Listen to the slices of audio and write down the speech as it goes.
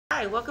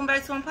Hi, welcome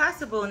back to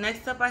Impossible.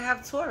 Next up I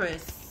have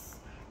Taurus.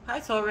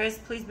 Hi Taurus,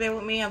 please bear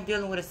with me. I'm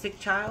dealing with a sick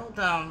child.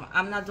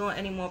 I'm not doing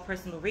any more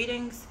personal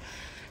readings.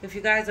 If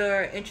you guys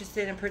are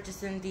interested in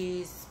purchasing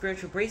these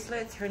spiritual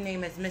bracelets, her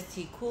name is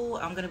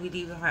MISSTCOOL. I'm going to be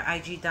leaving her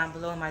IG down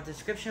below in my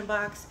description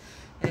box.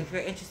 And if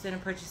you're interested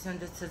in purchasing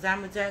this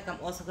Tazama deck, I'm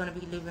also going to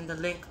be leaving the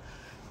link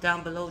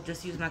down below.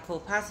 Just use my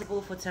code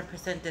POSSIBLE for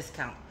 10%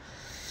 discount.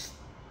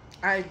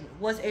 I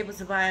was able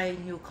to buy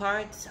new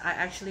cards. I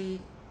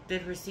actually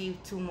did receive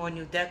 2 more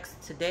new decks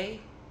today.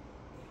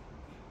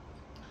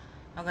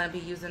 I'm going to be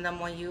using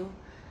them on you.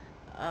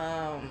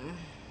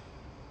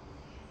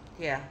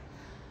 Yeah.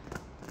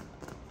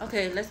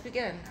 Okay, let's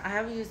begin. I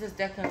haven't used this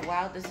deck in a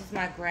while. This is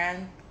my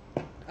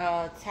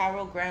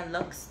Tarot Grand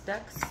Lux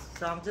decks.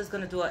 So I'm just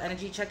going to do an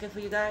energy check-in for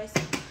you guys.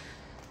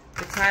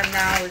 The time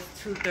now is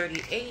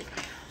 2:38.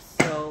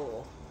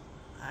 So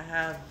I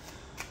have,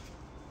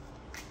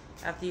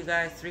 after you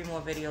guys, 3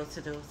 more videos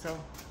to do. So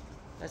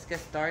let's get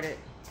started.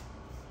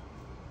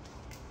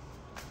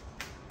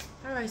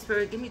 All right,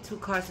 Spirit, give me 2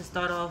 cards to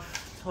start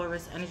off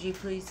Taurus energy,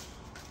 please.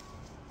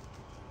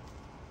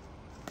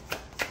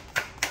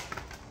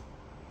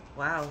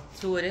 Wow,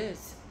 2 it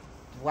is.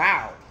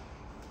 Wow.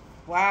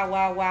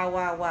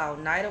 Wow.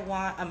 Knight of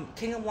Wands,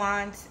 King of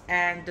Wands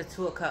and the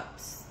 2 of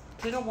Cups.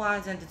 King of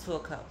Wands and the 2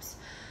 of Cups.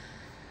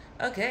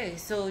 Okay,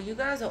 so you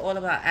guys are all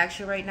about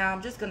action right now.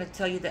 I'm just going to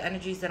tell you the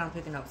energies that I'm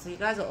picking up. So you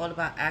guys are all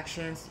about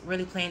actions,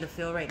 really playing the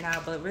field right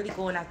now, but really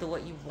going after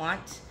what you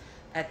want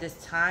at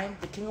this time.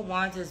 The King of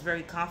Wands is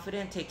very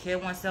confident, take care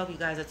of oneself. You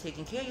guys are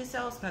taking care of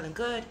yourselves, smelling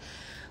good,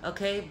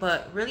 okay,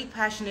 but really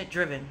passionate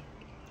driven,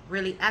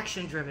 really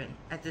action driven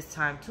at this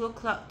time. 2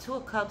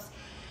 of Cups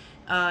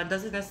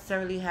doesn't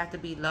necessarily have to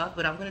be love,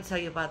 but I'm going to tell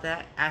you about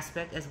that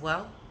aspect as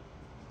well.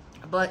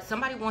 But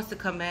somebody wants to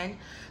come in,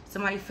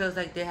 somebody feels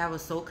like they have a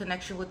soul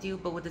connection with you,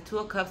 but with the 2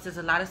 of Cups, there's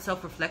a lot of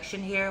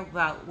self-reflection here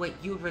about what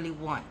you really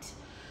want,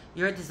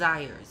 your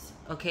desires,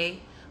 okay,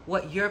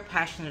 what you're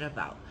passionate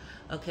about,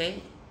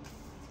 okay,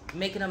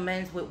 making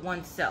amends with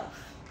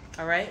oneself.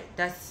 All right,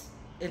 that's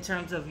in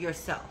terms of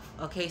yourself,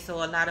 okay.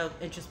 So a lot of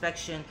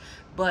introspection,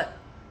 but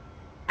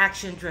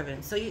action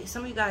driven. So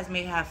some of you guys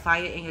may have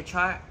fire in your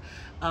chart,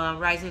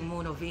 rising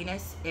moon or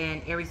Venus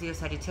in Aries, Leo,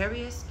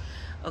 Sagittarius,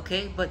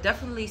 okay, but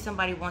definitely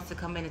somebody wants to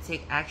come in and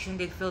take action.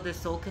 They feel this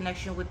soul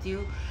connection with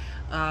you.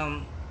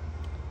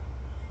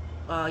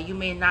 You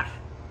may not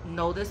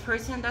know this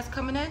person that's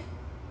coming in.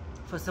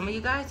 For some of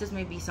you guys, this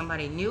may be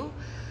somebody new,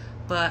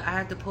 but I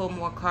have to pull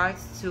more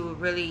cards to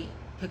really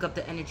pick up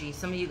the energy.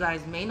 Some of you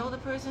guys may know the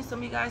person, some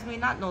of you guys may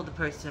not know the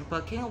person,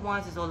 but King of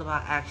Wands is all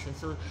about action.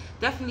 So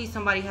definitely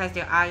somebody has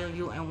their eye on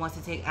you and wants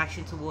to take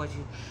action towards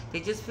you.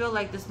 They just feel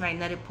like this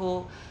magnetic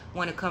pull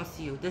when it comes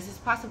to you. This is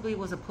possibly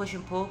was a push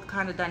and pull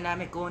kind of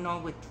dynamic going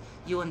on with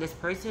you and this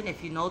person,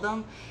 if you know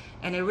them,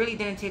 and it really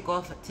didn't take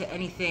off to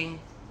anything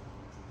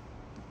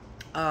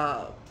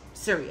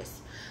serious,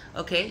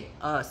 okay,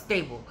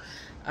 stable.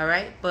 All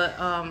right, but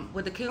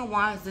with the King of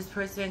Wands, this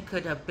person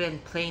could have been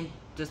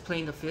just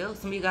playing the field.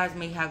 Some of you guys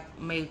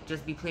may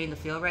just be playing the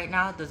field right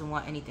now, doesn't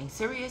want anything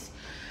serious,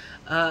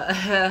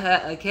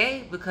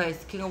 okay,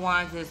 because King of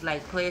Wands is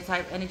like player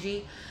type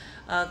energy.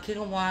 King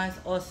of Wands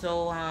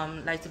also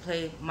like to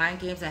play mind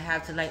games and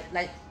have to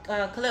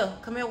Khalil,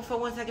 come here for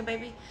 1 second,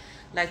 baby.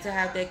 Like to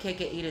have their cake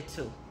and eat it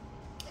too,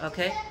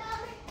 okay.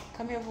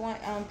 Come here for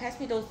one. Pass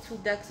me those 2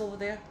 decks over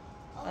there.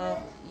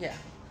 Yeah,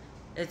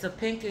 it's a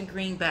pink and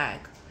green bag.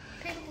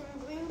 Pink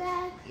and green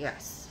bag?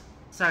 Yes.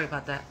 Sorry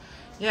about that.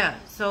 Yeah,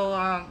 so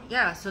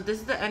yeah, so this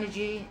is the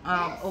energy,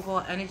 Yes.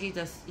 overall energy.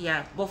 That's,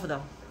 yeah, both of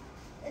them.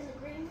 Is it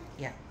green?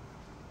 Yeah.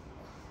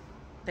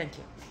 Thank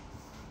you.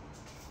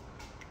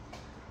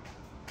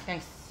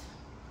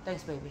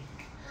 Thanks, baby.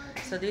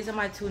 So these are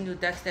my 2 new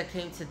decks that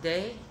came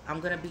today. I'm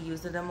gonna be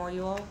using them on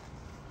you all.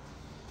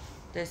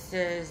 This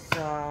is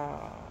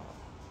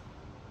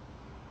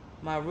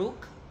Maruk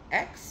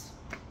X,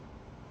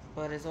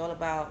 but it's all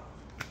about,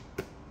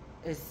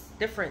 it's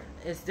different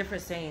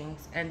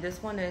sayings, and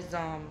this one is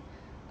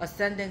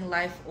Ascending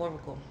Life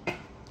Oracle,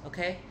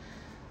 okay.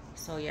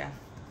 So yeah,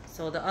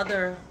 so the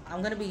other,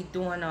 I'm gonna be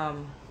doing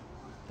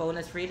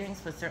bonus readings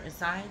for certain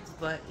signs,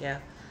 but yeah.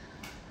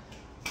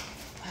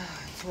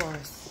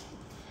 Taurus,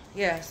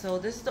 yeah, so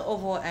this is the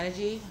overall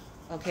energy,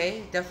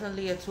 okay.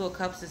 Definitely a 2 of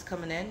Cups is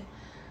coming in,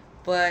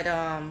 but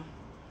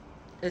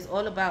it's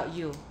all about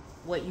you,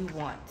 what you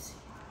want,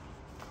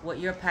 what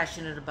you're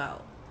passionate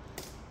about,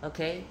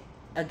 okay.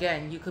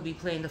 Again, you could be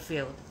playing the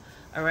field,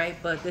 all right,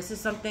 but this is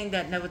something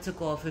that never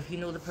took off. If you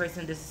know the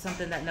person, this is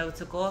something that never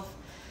took off.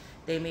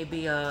 They may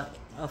be a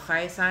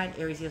fire sign,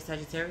 Aries, Leo,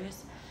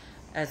 Sagittarius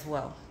as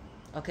well,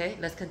 okay.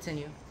 Let's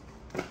continue.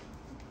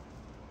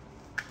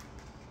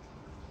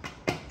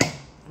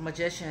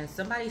 Magician,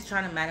 somebody's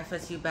trying to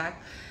manifest you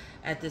back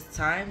at this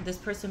time. This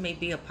person may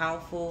be a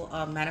powerful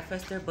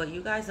manifester, but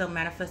you guys are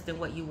manifesting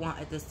what you want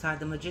at this time.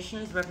 The Magician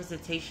is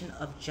representation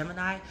of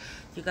Gemini.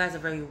 You guys are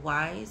very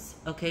wise,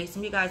 okay.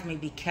 Some of you guys may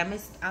be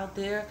chemists out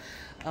there,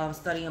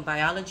 studying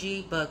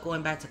biology but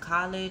going back to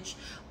college,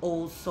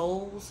 old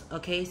souls,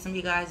 okay. Some of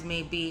you guys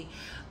may be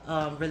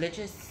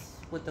religious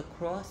with the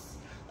cross,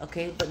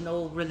 okay, but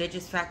no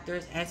religious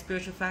factors and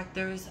spiritual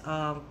factors.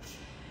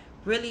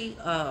 Really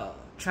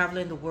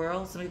traveling the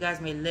world. Some of you guys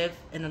may live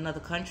in another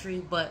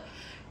country, but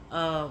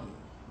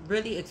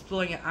really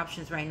exploring your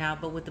options right now.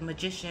 But with the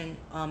Magician,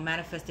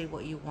 manifesting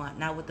what you want.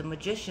 Now with the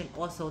Magician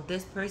also,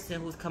 this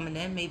person who's coming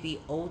in may be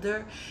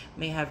older,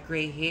 may have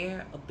gray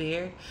hair, a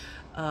beard,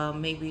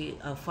 maybe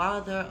a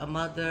father, a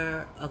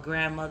mother, a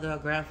grandmother, a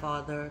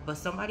grandfather, but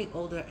somebody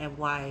older and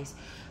wise.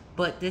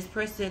 But this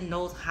person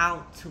knows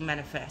how to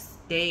manifest.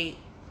 They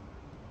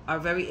are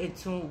very in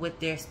tune with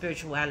their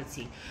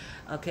spirituality,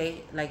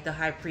 okay, like the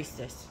high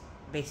priestess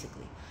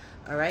basically.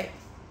 All right,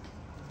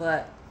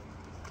 but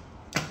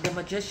the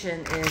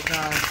Magician is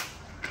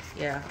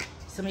yeah,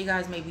 some of you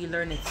guys may be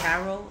learning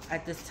tarot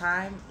at this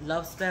time,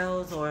 love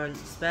spells or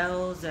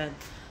spells, and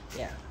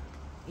yeah,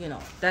 you know,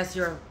 that's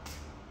your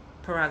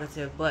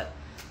prerogative. But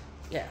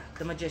yeah,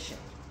 the Magician.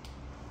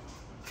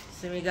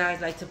 Some of you guys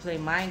like to play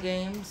mind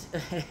games.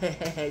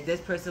 This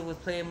person was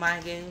playing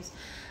mind games.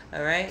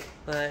 All right,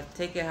 but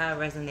take it how it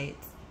resonates.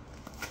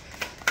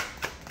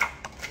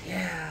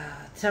 Yeah,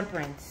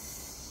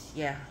 Temperance.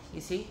 Yeah,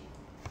 you see,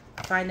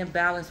 finding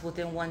balance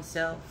within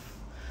oneself.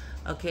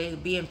 Okay,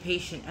 being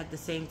patient at the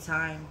same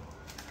time.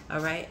 All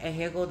right, and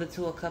here go the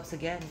Two of Cups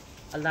again.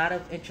 A lot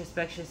of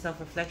introspection,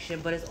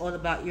 self-reflection, but it's all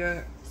about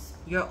your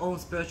own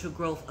spiritual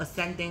growth,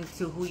 ascending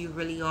to who you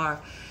really are.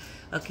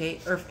 Okay,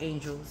 Earth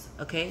Angels.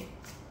 Okay,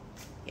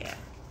 yeah,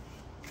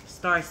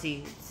 Star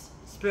Seeds,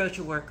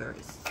 spiritual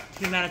workers,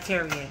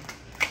 humanitarian.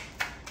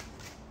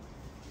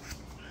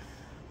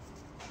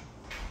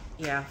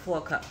 Yeah, Four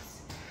of Cups.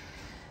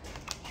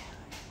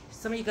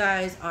 Some of you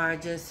guys are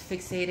just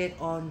fixated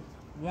on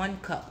one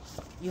cup.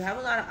 You have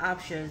a lot of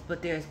options,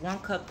 but there's one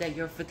cup that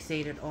you're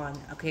fixated on.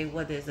 Okay,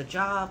 whether it's a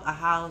job, a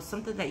house,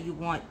 something that you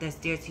want that's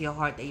dear to your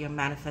heart that you're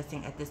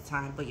manifesting at this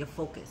time, but you're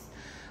focused.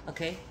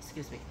 Okay,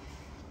 excuse me.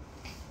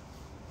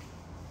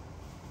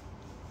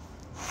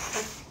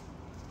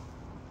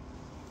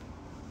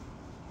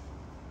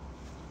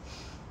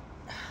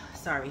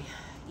 Sorry.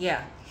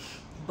 Yeah,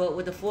 but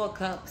with the Four of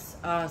Cups,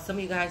 some of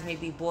you guys may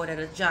be bored at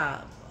a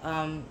job.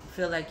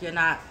 Feel like you're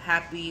not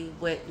happy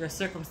with your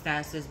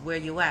circumstances where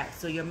you at,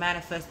 so you're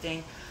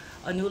manifesting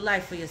a new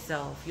life for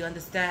yourself. You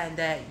understand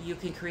that you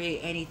can create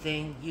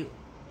anything.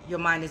 Your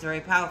mind is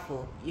very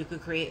powerful. You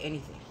could create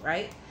anything,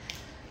 right?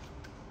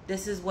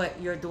 This is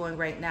what you're doing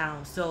right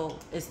now. So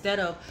instead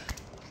of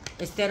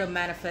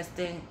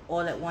manifesting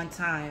all at one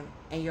time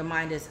and your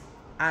mind is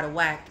out of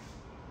whack,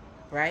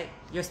 right,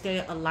 you're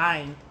staying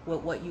aligned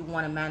with what you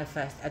want to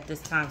manifest at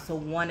this time. So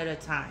one at a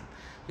time.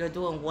 You're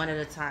doing one at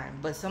a time,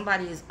 but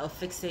somebody is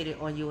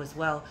fixated on you as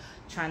well,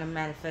 trying to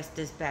manifest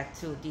this back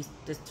to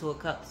this Two of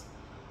Cups.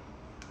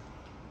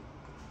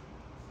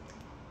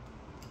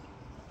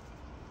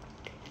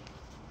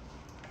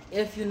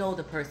 If you know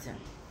the person,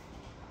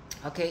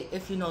 okay,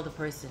 if you know the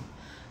person.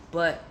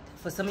 But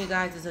for some of you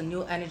guys, there's a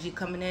new energy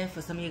coming in.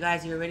 For some of you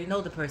guys, you already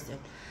know the person.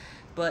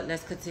 But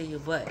let's continue.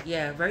 But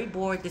yeah, very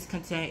bored,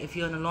 discontent. If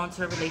you're in a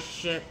long-term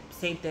relationship,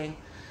 same thing.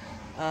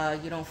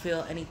 You don't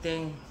feel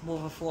anything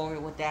moving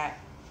forward with that.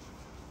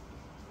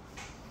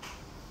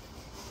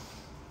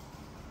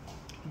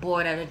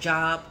 Bored at a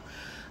job,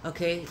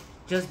 okay,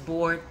 just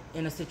bored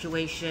in a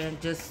situation,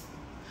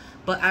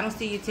 but I don't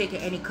see you taking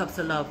any cups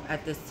of love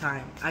at this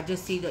time. I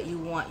just see that you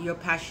want your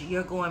passion,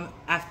 you're going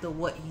after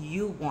what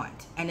you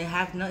want, and it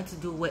has nothing to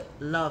do with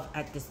love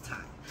at this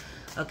time.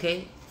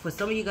 Okay, for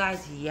some of you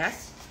guys,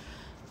 yes,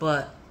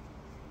 but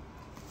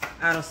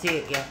I don't see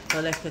it yet.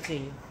 So let's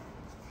continue.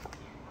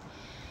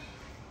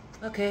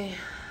 Okay,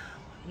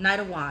 Knight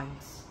of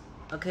Wands.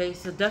 Okay,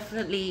 so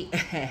definitely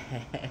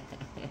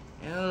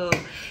oh,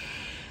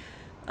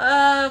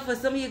 for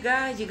some of you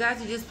guys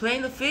are just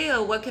playing the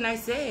field. What can I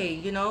say?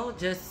 You know,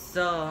 just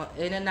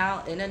in and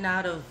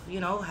out of, you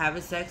know,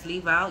 having sex,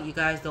 leave out. You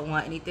guys don't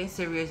want anything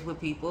serious with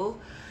people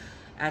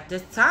at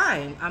this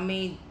time. I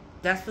mean,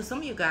 that's for some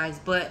of you guys,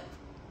 but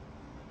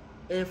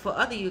for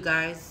other you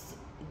guys,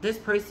 this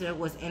person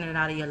was in and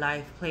out of your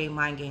life playing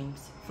mind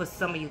games. For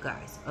some of you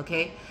guys,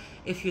 okay,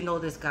 if you know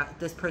this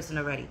person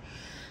already.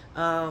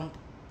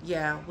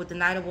 Yeah, with the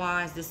Knight of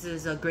Wands, this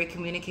is a great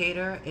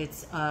communicator.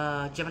 It's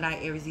Gemini,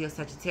 Aries, Leo,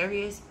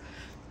 Sagittarius.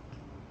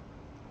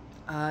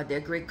 They're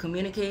great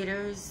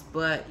communicators,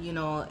 but you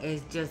know,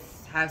 it's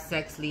just have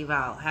sex, leave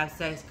out. Have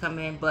sex, come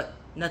in, but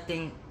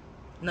nothing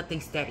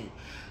steady,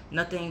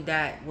 nothing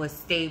that was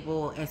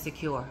stable and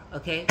secure.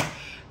 Okay,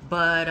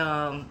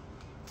 but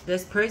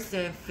this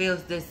person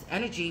feels this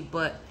energy,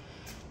 but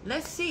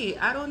let's see,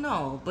 I don't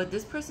know, but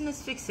this person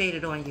is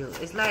fixated on you.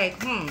 It's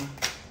like,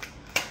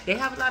 they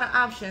have a lot of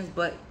options,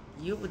 but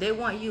they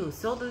want you.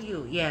 So do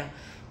you. Yeah.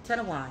 Ten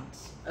of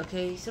Wands.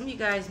 Okay. Some of you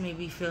guys may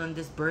be feeling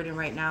this burden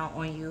right now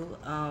on you.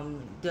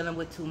 Dealing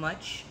with too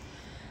much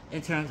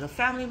in terms of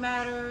family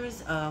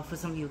matters. For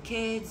some of you,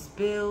 kids,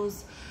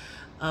 bills.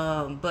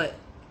 But,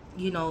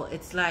 you know,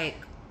 it's like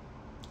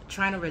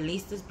trying to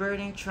release this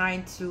burden.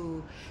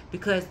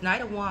 Because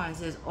Knight of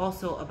Wands is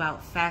also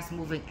about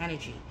fast-moving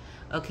energy.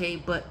 Okay,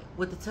 but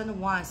with the Ten of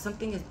Wands,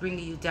 something is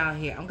bringing you down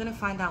here. I'm gonna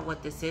find out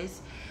what this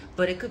is,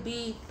 but it could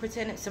be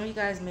pretending. Some of you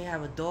guys may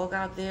have a dog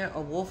out there,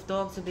 a wolf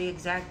dog to be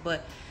exact,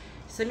 but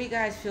some of you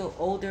guys feel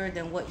older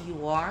than what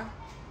you are.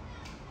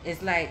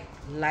 It's like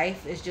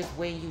life is just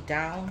weighing you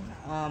down.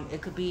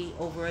 It could be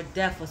over a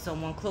death of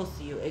someone close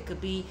to you. It could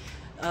be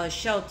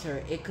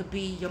shelter. It could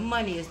be your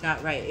money is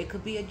not right. It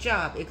could be a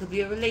job. It could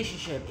be a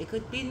relationship. It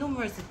could be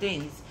numerous of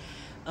things.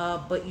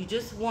 But you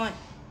just want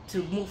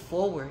to move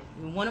forward.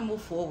 You want to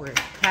move forward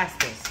past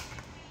this.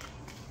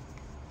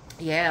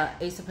 Yeah,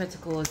 Ace of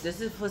Pentacles.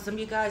 This is for some of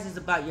you guys. It's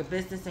about your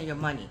business and your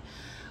money.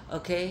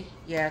 Okay,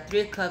 yeah,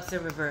 Three of Cups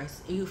in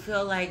reverse. You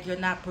feel like you're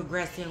not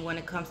progressing when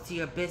it comes to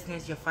your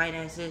business, your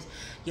finances.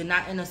 You're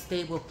not in a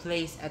stable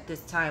place at this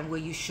time where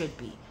you should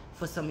be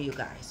for some of you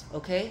guys.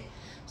 Okay,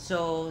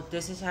 so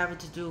this is having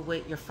to do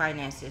with your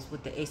finances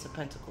with the Ace of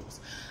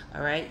Pentacles.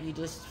 All right, you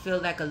just feel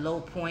like a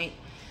low point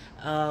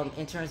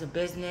in terms of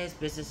business.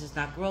 Business is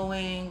not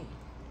growing.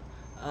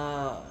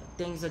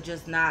 Things are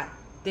just not.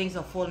 Things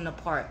are falling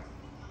apart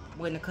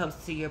when it comes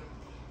to your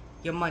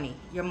money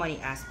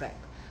aspect.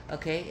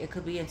 Okay, it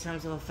could be in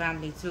terms of a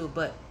family too,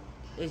 but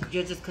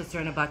you're just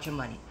concerned about your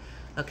money.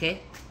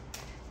 Okay,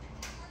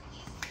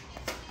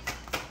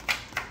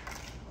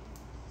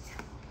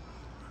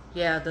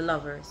 yeah, the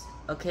Lovers.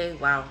 Okay,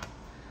 wow.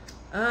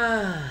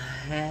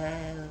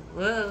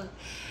 Whoa.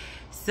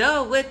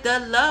 So with the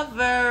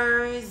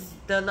lovers,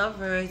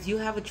 you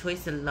have a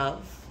choice in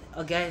love.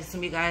 Again, some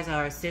of you guys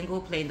are single,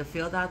 playing the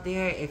field out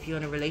there. If you're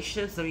in a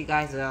relationship, some of you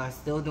guys are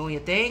still doing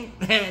your thing.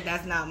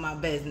 That's not my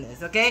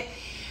business. Okay,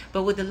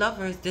 but with the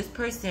Lovers, this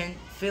person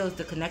feels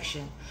the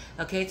connection.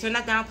 Okay, turn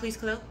that down, please,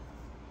 Khalil.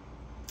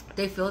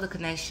 They feel the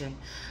connection.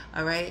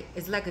 All right,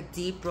 it's like a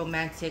deep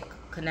romantic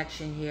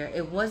connection here.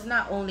 It was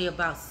not only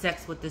about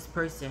sex with this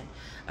person.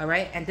 All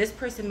right, and this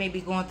person may be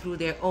going through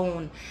their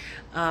own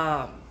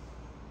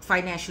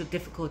financial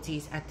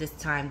difficulties at this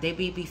time. They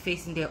may be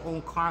facing their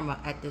own karma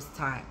at this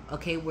time,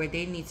 okay, where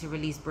they need to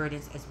release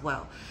burdens as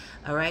well.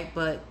 All right,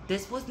 but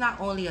this was not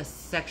only a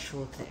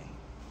sexual thing.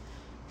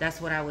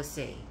 That's what I would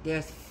say.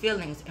 There's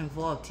feelings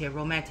involved here,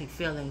 romantic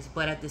feelings,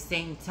 but at the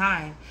same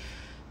time,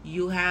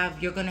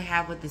 you're gonna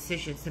have a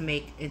decision to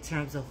make in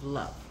terms of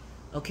love.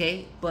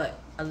 Okay, but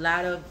a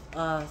lot of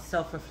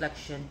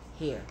self-reflection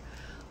here,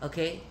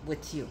 okay,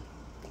 with you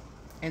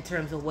in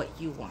terms of what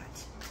you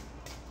want.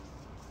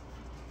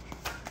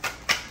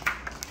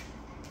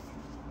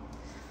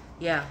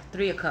 Yeah,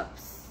 Three of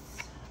Cups.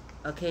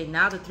 Okay,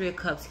 now the Three of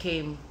Cups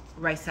came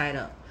right side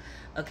up.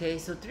 Okay,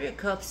 so Three of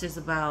Cups is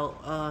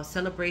about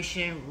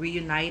celebration,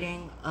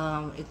 reuniting.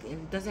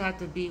 It doesn't have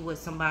to be with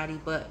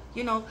somebody, but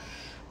you know,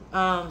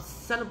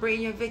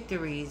 celebrating your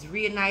victories,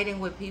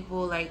 reuniting with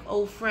people like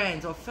old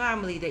friends or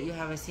family that you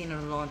haven't seen in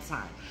a long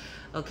time.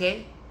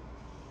 Okay,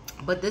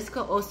 but this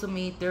could also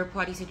mean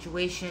third-party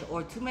situation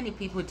or too many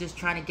people just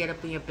trying to get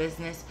up in your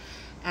business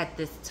at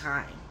this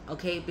time.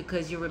 Okay,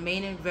 because you're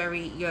remaining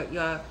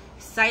you're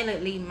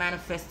silently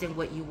manifesting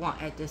what you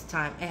want at this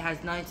time. It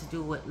has nothing to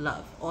do with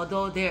love.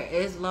 Although there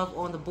is love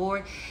on the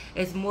board,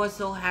 it's more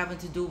so having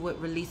to do with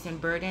releasing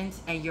burdens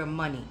and your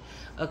money.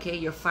 Okay,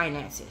 your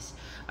finances.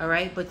 All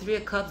right, but Three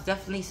of Cups,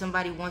 definitely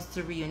somebody wants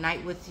to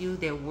reunite with you.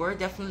 There were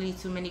definitely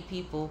too many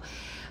people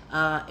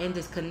in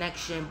this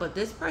connection, but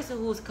this person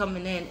who's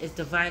coming in is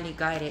divinely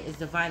guided, is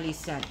divinely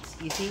sent.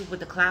 You see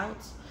with the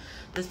clouds,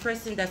 this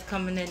person that's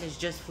coming in is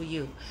just for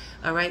you.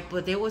 All right,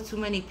 but there were too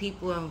many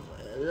people,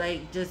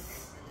 like, just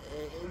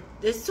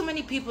there's too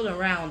many people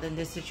around in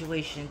this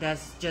situation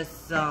that's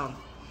just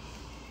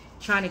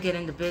trying to get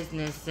into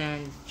business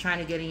and trying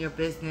to get in your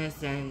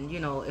business, and you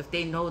know, if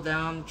they know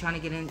them, trying to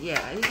get in.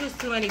 Yeah, there's just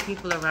too many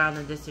people around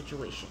in this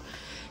situation.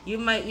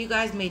 You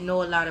guys may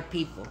know a lot of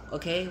people.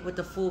 Okay, with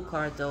the Fool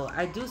card though,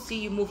 I do see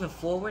you moving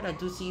forward. I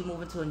do see you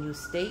moving to a new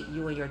state,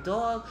 you and your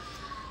dog,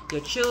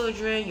 your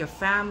children, your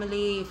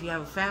family, if you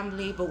have a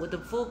family. But with the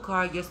Fool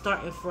card, you're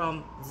starting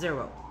from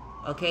zero.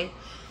 Okay,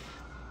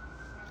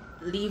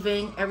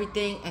 leaving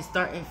everything and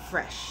starting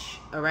fresh.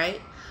 All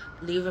right,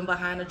 leaving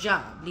behind a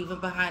job,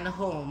 leaving behind a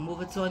home,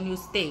 moving to a new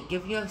state,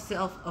 giving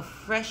yourself a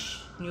fresh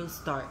new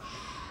start.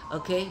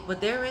 Okay, but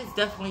there is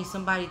definitely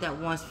somebody that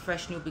wants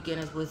fresh new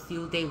beginnings with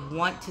you. They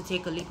want to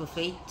take a leap of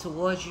faith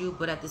towards you,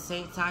 but at the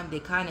same time,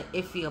 they kind of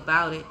iffy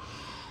about it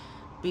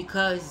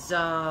because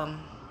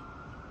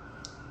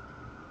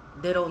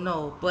they don't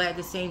know. But at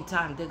the same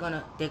time, they're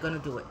gonna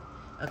do it.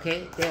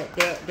 Okay,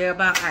 they're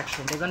about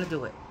action. They're gonna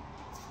do it.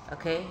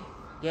 Okay,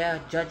 yeah,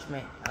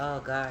 Judgment.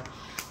 Oh God,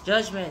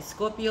 Judgment.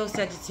 Scorpio,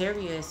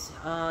 Sagittarius.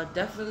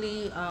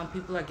 Definitely,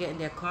 people are getting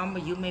their karma.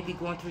 You may be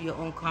going through your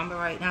own karma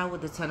right now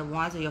with the Ten of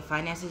Wands, or your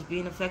finances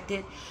being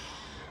affected.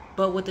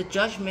 But with the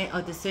Judgment,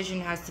 a decision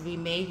has to be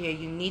made here.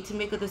 You need to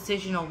make a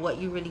decision on what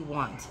you really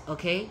want.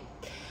 Okay,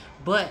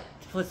 but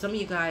for some of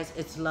you guys,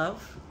 it's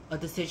love, a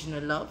decision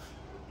to love,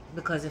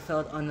 because it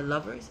fell on the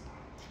Lovers.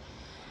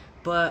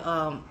 But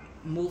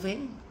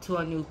moving to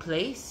a new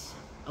place.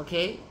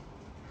 Okay,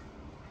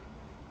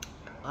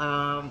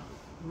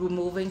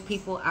 removing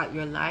people out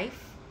your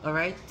life. All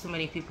right, too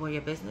many people in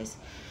your business.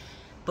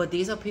 But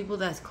these are people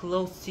that's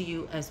close to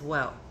you as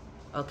well.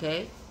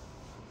 Okay?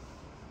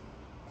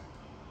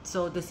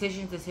 So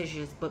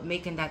decisions, but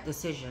making that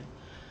decision.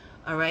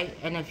 All right?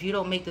 And if you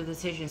don't make the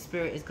decision,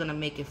 Spirit is going to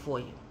make it for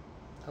you.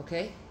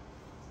 Okay?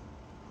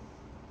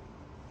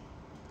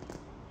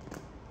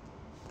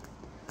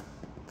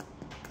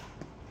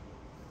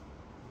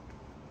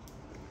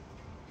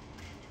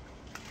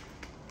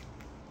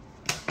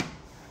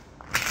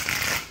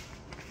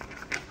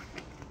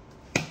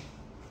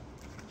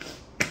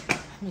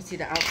 Let me see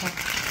the outcome.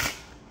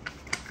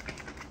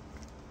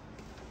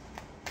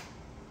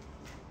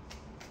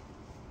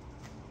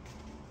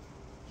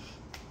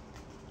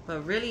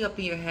 But really up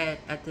in your head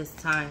at this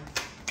time.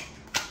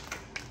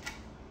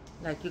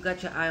 Like you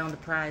got your eye on the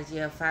prize.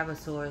 Yeah, 5 of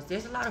Swords.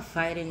 There's a lot of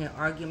fighting and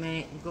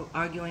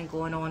arguing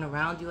going on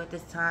around you at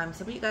this time.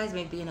 Some of you guys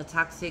may be in a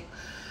toxic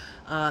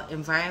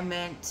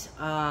environment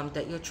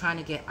that you're trying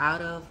to get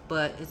out of,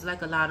 but it's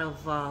like a lot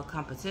of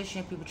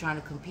competition, people trying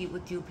to compete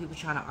with you, people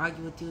trying to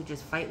argue with you,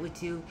 just fight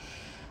with you,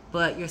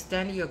 but you're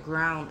standing your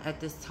ground at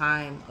this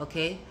time.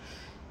 Okay,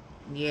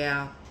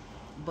 yeah,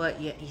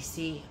 but yeah, you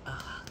see,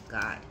 oh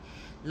God,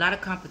 a lot of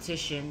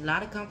competition, a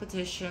lot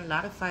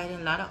of fighting,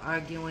 a lot of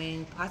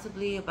arguing,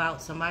 possibly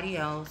about somebody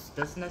else.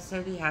 Doesn't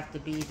necessarily have to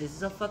be. This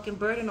is a fucking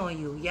burden on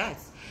you.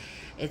 Yes,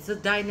 it's a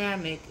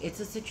dynamic, it's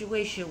a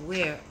situation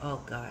where, oh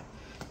God,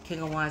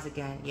 King of Wands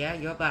again. Yeah,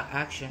 you're about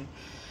action.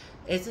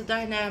 It's a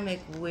dynamic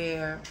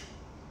where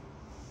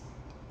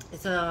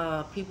it's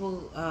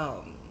people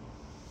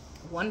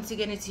wanting to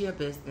get into your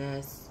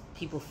business,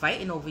 people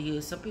fighting over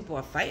you. Some people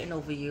are fighting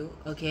over you.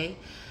 Okay,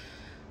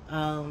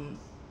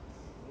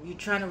 you're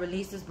trying to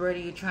release this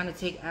burden, you're trying to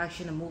take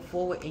action and move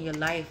forward in your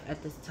life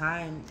at this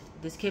time.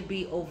 This could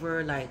be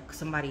over like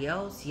somebody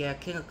else. Yeah,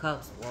 King of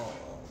Cups. Whoa,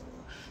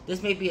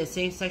 this may be a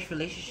same-sex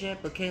relationship,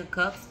 but King of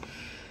Cups,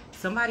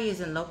 somebody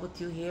is in love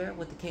with you here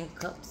with the King of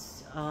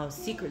Cups.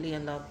 Secretly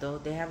in love though.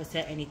 They haven't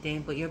said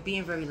anything, but you're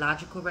being very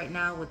logical right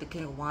now with the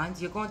King of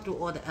Wands. You're going through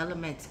all the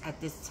elements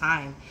at this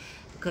time,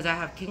 because I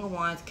have King of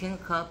Wands, King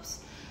of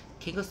Cups,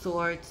 King of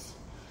Swords.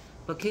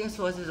 But King of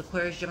Swords is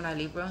Aquarius, Gemini,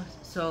 Libra.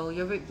 So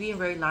you're being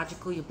very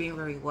logical. You're being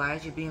very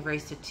wise. You're being very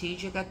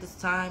strategic at this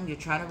time. You're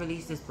trying to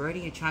release this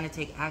burden. You're trying to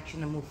take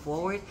action and move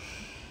forward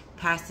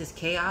past this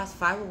chaos.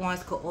 5 of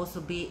Wands could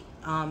also be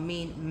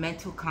mean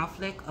mental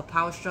conflict, a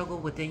power struggle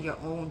within your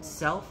own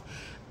self.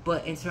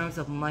 But in terms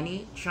of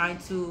money, trying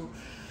to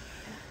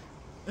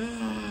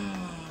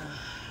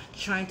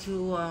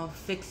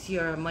fix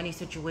your money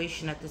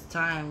situation at this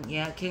time.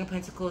 Yeah, King of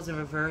Pentacles in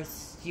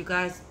reverse. You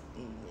guys,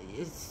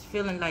 it's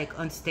feeling like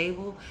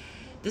unstable.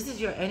 This is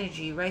your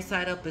energy. Right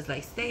side up is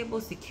like stable,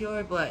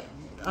 secure, but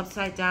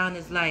upside down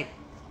is like,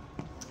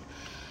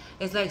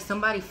 it's like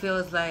somebody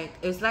feels like,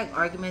 it's like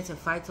arguments and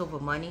fights over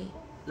money,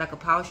 like a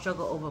power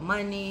struggle over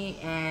money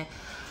and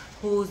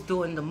who's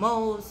doing the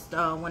most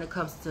when it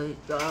comes to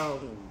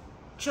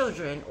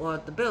children or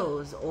the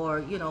bills, or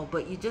you know,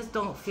 but you just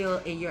don't feel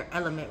in your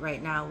element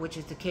right now, which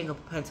is the King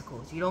of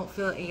Pentacles. You don't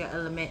feel in your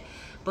element,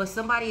 but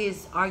somebody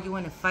is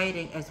arguing and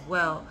fighting as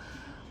well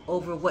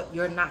over what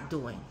you're not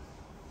doing.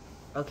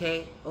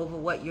 Okay, over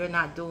what you're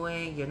not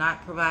doing. You're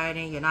not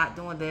providing, you're not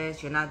doing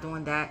this, you're not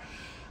doing that.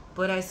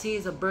 But I see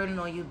it's a burden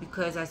on you,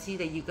 because I see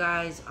that you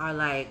guys are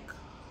like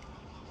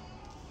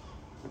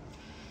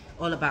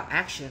all about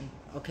action.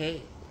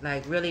 Okay,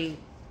 like really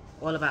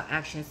all about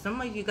action. Some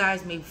of you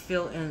guys may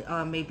feel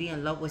may be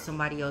in love with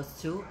somebody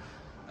else too.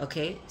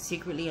 Okay,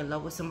 secretly in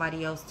love with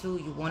somebody else too.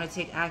 You want to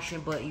take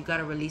action, but you got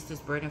to release this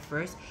burden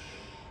first.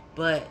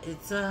 But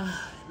it's a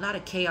lot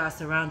of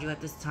chaos around you at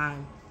this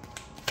time.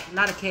 A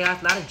lot of chaos,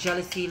 a lot of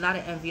jealousy, a lot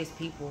of envious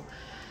people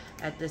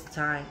at this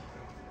time.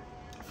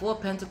 4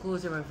 of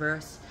Pentacles in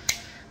reverse.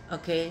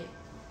 Okay,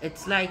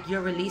 it's like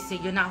you're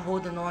releasing, you're not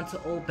holding on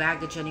to old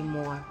baggage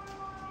anymore.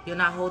 You're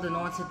not holding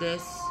on to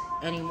this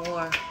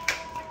anymore.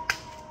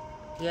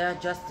 Yeah,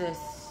 justice.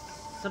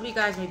 Some of you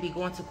guys may be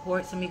going to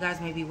court. Some of you guys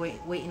may be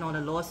waiting on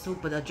a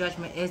lawsuit, but a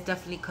judgment is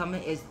definitely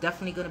coming. It's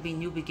definitely going to be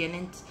new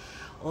beginnings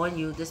on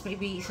you. This may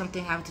be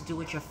something having to do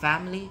with your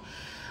family.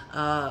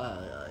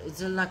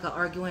 It's like an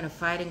arguing and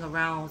fighting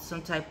around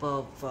some type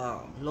of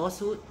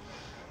lawsuit,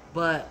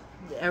 but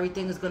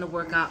everything is going to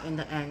work out in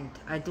the end.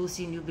 I do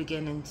see new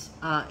beginnings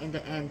in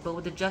the end. But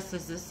with the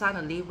justice, this sign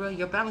of Libra,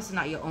 you're balancing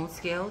out your own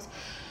scales.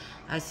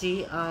 I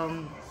see,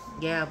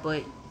 yeah,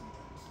 but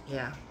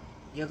yeah,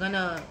 you're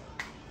gonna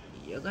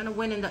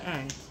win in the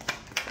end.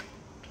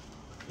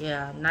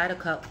 Yeah, Knight of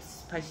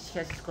Cups, Pisces,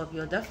 Cancer,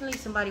 Scorpio. Definitely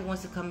somebody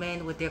wants to come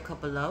in with their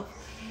cup of love.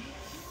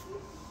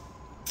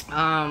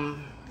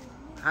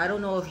 I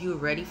don't know if you're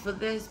ready for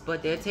this,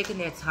 but they're taking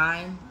their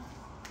time.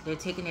 They're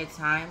taking their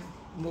time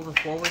moving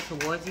forward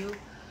towards you.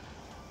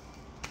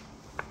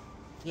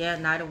 Yeah,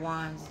 Knight of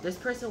Wands. This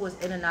person was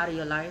in and out of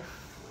your life.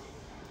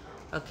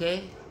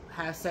 Okay,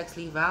 have sex,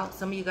 leave out.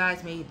 Some of you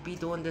guys may be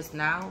doing this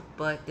now,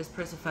 but this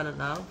person fell in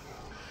love.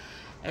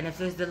 And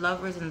if it's the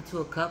Lovers and the 2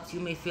 of Cups, you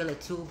may feel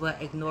it too,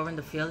 but ignoring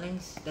the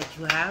feelings that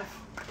you have.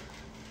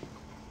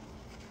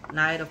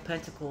 Knight of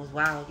Pentacles.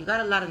 Wow, you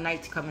got a lot of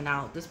Knights coming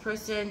out. This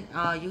person,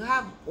 you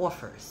have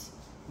offers.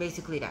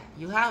 basically that.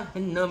 You have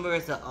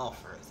numerous of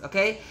offers,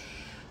 okay,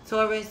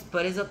 Taurus,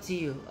 but it's up to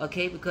you,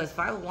 okay, because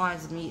Five of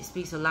Wands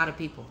speaks to a lot of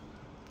people,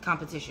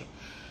 competition,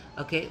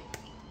 okay.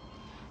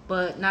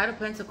 But Knight of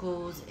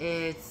Pentacles,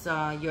 it's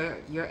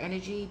your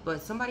energy,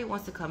 but somebody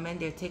wants to come in,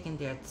 they're taking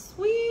their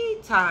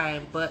sweet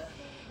time, but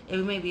it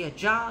may be a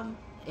job,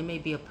 it may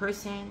be a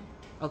person,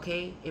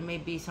 okay, it may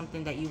be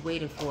something that you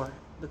waited for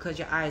because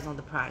your eye is on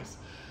the prize.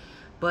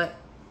 But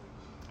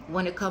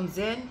when it comes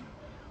in,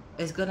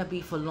 it's gonna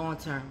be for long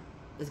term.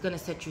 It's gonna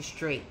set you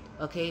straight,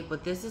 okay.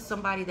 But this is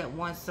somebody that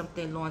wants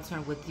something long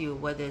term with you,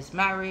 whether it's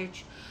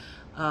marriage,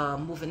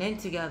 moving in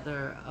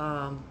together,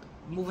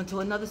 moving to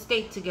another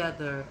state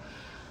together,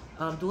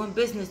 doing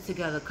business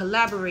together,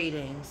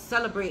 collaborating,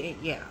 celebrating,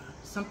 yeah,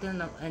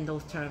 something in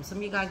those terms. Some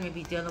of you guys may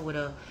be dealing with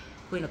a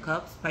Queen of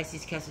Cups,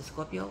 Pisces, Cancer,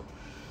 Scorpio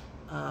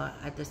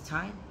at this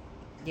time.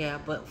 Yeah,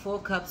 but Four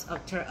of Cups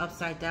turned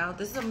upside down.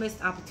 This is a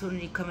missed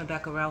opportunity coming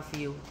back around for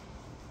you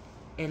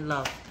in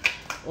love,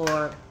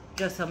 or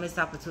just a missed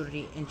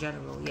opportunity in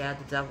general. Yeah,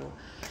 the Devil.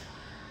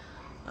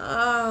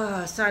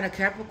 Sign of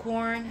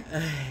Capricorn.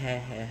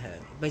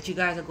 But you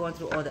guys are going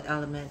through all the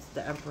elements.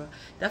 The Emperor.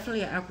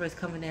 Definitely an Emperor is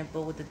coming in,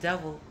 but with the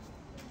Devil,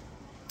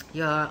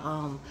 you're,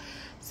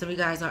 some of you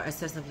guys are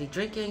excessively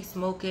drinking,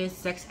 smoking,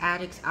 sex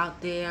addicts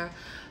out there.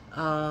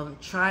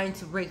 Trying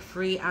to break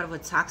free out of a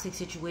toxic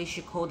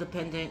situation,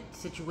 codependent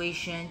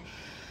situation,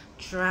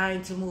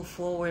 trying to move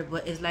forward,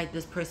 but it's like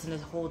this person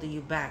is holding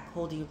you back,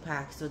 holding you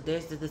back. So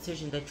there's the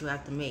decision that you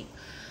have to make.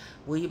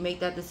 Will you make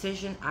that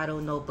decision? I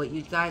don't know, but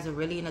you guys are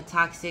really in a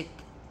toxic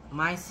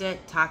mindset,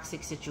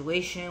 toxic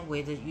situation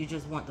where you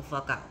just want the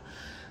fuck out,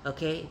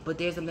 okay. But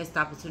there's a missed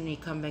opportunity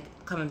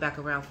coming back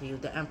around for you.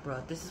 The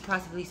Emperor. This is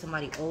possibly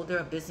somebody older,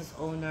 a business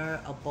owner,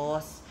 a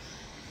boss,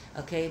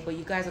 okay. But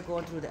you guys are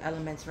going through the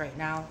elements right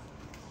now.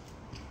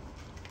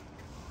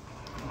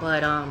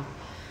 But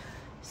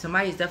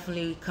somebody's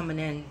definitely coming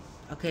in,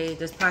 okay.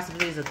 This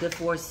possibly is a good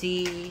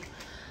 4C,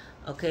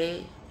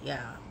 okay.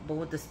 Yeah, but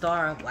with the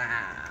Star,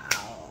 wow.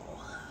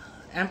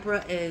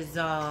 Emperor is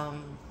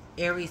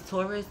Aries,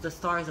 Taurus. The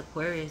Star is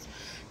Aquarius.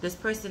 This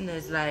person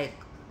is like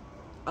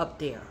up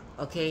there,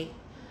 okay,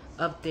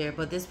 up there.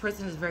 But this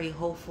person is very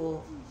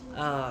hopeful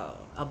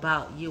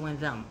about you and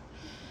them.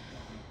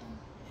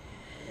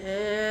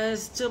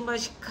 It's too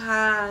much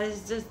chaos.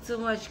 It's just too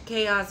much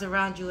chaos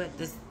around you at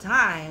this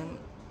time.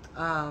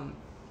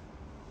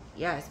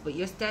 Yes, but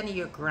you're standing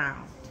your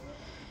ground.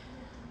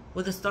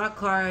 With the Star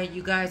card,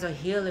 you guys are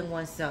healing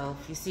oneself.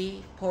 You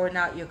see, pouring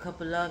out your cup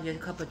of love, your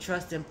cup of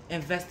trust, and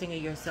investing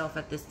in yourself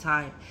at this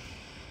time.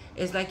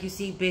 It's like you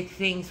see big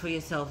things for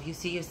yourself. You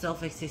see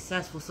yourself as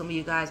successful. Some of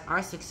you guys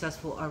are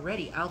successful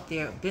already out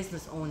there,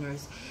 business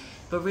owners,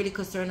 but really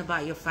concerned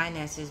about your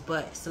finances.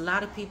 But a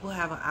lot of people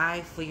have an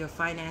eye for your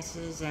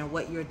finances and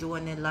what you're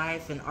doing in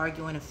life, and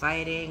arguing and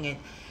fighting, and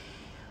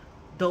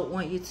don't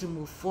want you to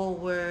move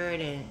forward,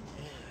 and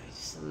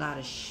just a lot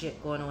of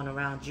shit going on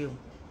around you.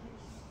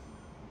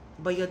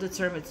 But you're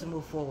determined to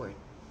move forward.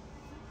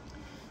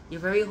 You're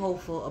very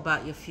hopeful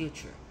about your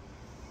future,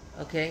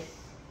 okay.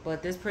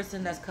 But this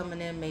person that's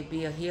coming in may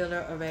be a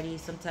healer already,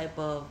 some type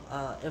of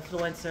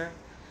influencer,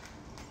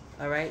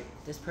 all right.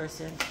 This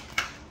person,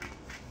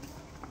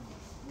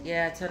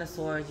 yeah, Ten of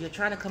Swords. You're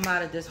trying to come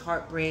out of this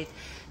heartbreak,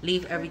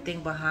 leave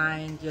everything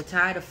behind. You're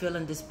tired of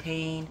feeling this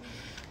pain.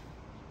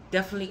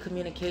 Definitely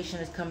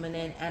communication is coming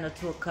in, and a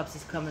Two of Cups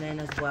is coming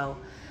in as well.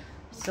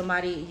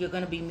 Somebody, you're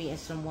going to be meeting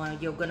someone.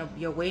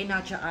 You're weighing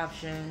out your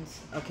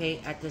options,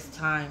 okay, at this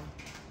time.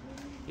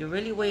 You're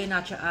really weighing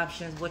out your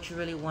options, what you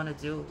really want to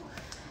do,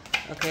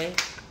 okay.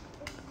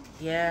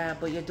 Yeah,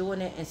 but you're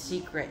doing it in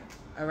secret,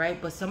 all right.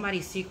 But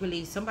somebody secretly,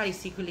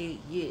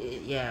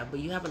 yeah, but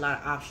you have a lot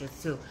of options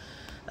too,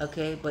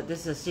 okay. But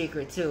this is a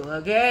secret too,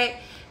 okay.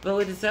 But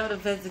with the Seven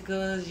of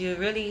Pentacles, you're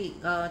really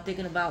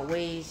thinking about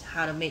ways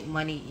how to make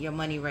money, your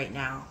money right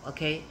now,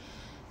 okay.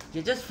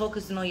 You're just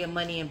focusing on your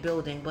money and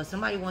building, but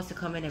somebody wants to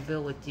come in and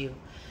build with you,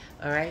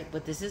 all right.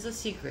 But this is a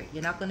secret.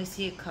 You're not going to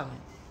see it coming.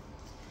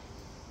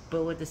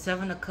 But with the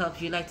Seven of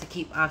Cups, you like to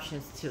keep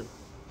options too,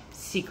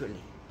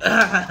 secretly.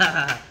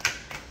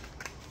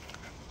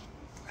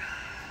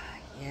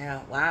 Yeah,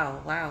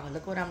 wow.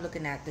 Look what I'm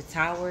looking at. The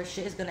Tower.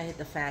 Shit is going to hit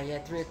the fan. Yeah,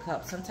 Three of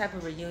Cups. Some type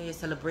of reunion,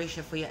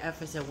 celebration for your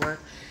efforts at work.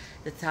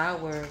 The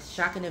Tower.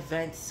 Shocking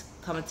events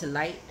coming to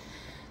light.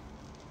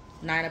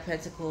 Nine of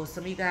Pentacles.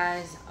 Some of you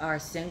guys are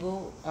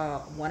single,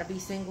 want to be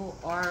single,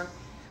 or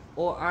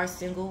are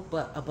single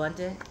but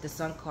abundant. The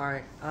Sun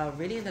card.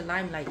 Really in the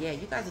limelight. Yeah,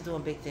 you guys are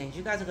doing big things.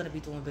 You guys are going to be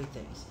doing big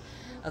things.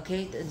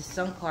 Okay, the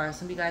Sun card.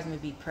 Some of you guys may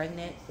be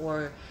pregnant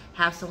or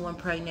have someone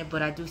pregnant,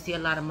 but I do see a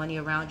lot of money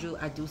around you.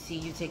 I do see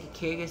you taking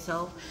care of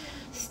yourself.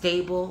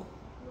 Stable.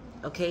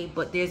 Okay,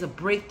 but there's a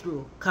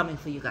breakthrough coming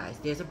for you guys.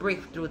 There's a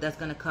breakthrough that's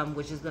going to come,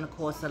 which is going to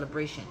cause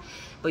celebration.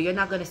 But you're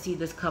not going to see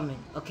this coming,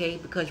 okay?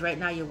 Because right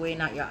now you're weighing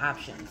out your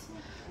options,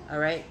 all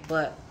right?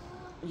 But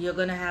you're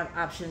going to have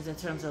options in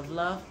terms of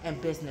love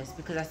and business,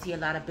 because I see a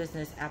lot of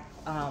business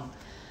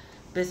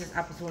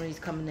opportunities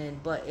coming in.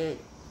 But it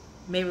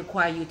may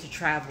require you to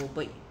travel,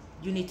 but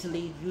you need to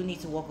leave. You need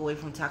to walk away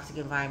from toxic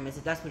environments.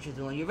 If that's what you're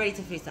doing, you're ready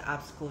to face the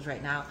obstacles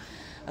right now.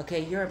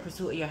 Okay, you're in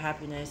pursuit of your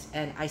happiness,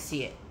 and I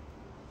see it.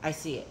 I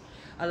see it.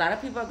 A lot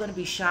of people are going to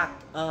be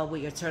shocked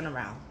with your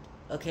turnaround.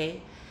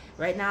 Okay,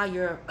 right now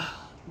you're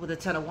with a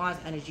Ten of Wands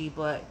energy,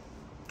 but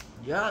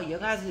yeah, you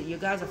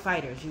guys are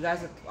fighters. You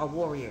guys are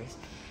warriors.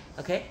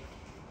 Okay.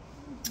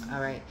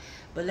 All right,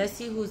 but let's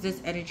see who's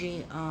this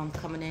energy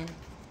coming in.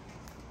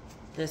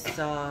 This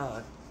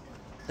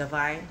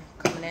divine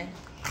coming in.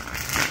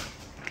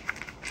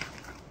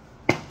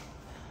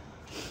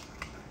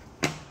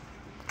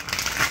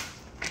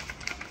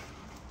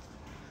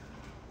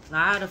 A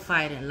lot of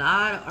fighting, a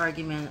lot of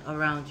argument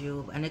around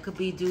you, and it could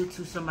be due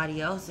to somebody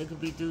else. It could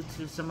be due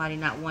to somebody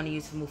not wanting you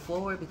to move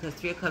forward, because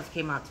Three of Cups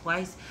came out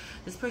twice.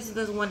 This person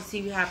doesn't want to see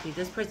you happy.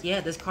 This person, yeah,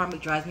 this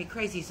karmic drives me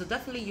crazy. So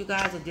definitely you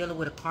guys are dealing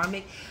with a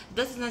karmic. It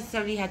doesn't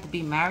necessarily have to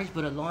be marriage,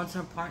 but a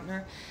long-term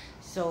partner.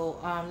 So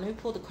let me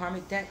pull the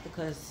karmic deck,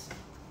 because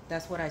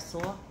that's what I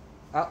saw.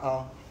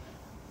 Uh-oh.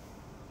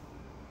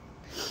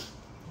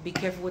 Be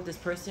careful with this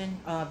person.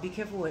 Be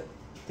careful with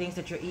things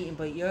that you're eating,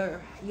 but you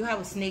have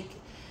a snake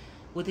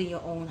within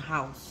your own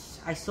house.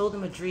 I sold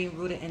them a dream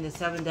rooted in the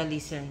 7 deadly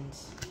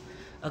sins.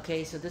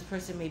 Okay, so this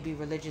person may be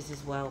religious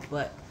as well,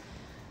 but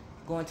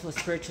going to a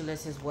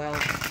spiritualist as well.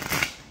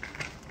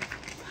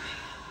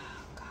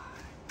 God.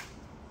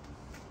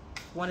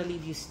 Want to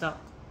leave you stuck.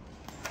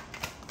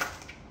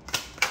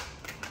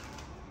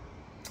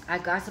 I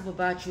gossip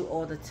about you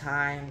all the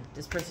time.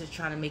 This person is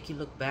trying to make you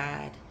look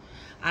bad.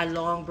 I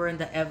long burn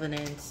the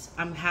evidence.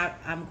 I'm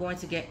going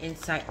to get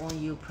insight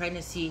on you.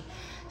 Pregnancy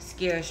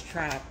scares,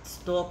 trapped,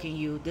 stalking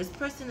you. This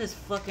person is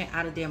fucking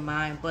out of their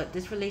mind, but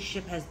this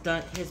relationship has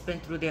been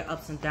through their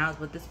ups and downs,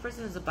 but this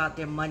person is about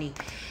their money.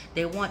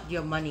 They want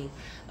your money.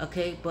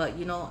 Okay, but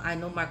you know, I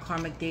know my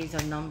karmic days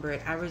are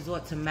numbered. I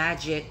resort to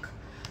magic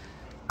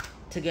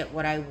to get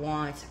what I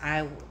want.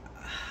 I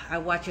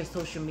watch your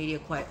social media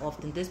quite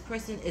often. This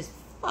person is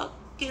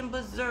fucking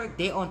berserk.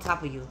 They're on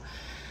top of you.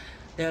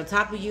 They're on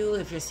top of you.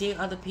 If you're seeing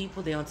other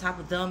people, they're on top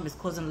of them. It's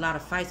causing a lot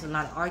of fights, a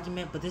lot of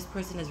argument, but this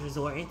person is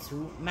resorting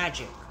to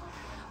magic.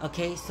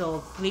 Okay,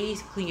 so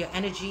please clean your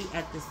energy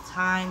at this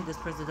time. This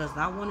person does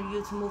not want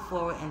you to move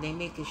forward, and they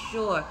making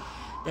sure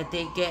that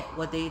they get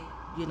what they,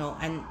 you know,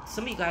 and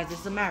some of you guys, this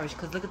is a marriage,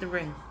 because look at the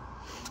ring.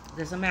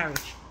 There's a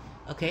marriage.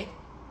 Okay?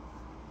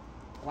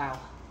 Wow.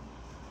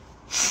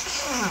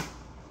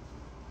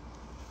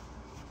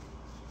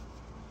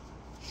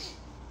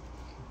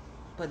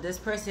 But this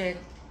person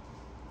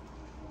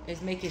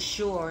is making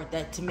sure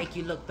that to make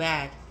you look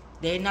bad.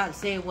 They're not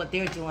saying what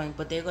they're doing,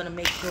 but they're going to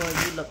make sure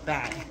you look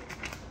bad.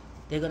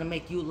 They're going to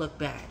make you look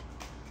bad.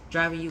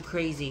 Driving you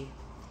crazy.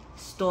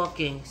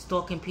 Stalking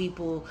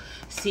people,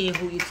 seeing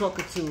who you're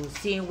talking to,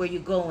 seeing where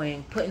you're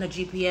going, putting a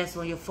GPS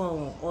on your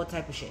phone, all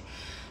type of shit.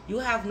 You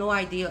have no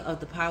idea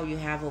of the power you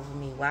have over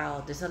me.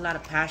 Wow, there's a lot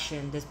of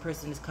passion. This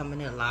person is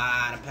coming in, a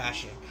lot of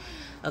passion.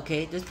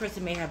 Okay, this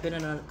person may have been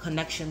in a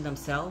connection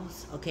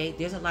themselves. Okay,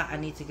 there's a lot I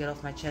need to get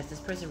off my chest. This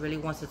person really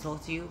wants to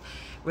talk to you,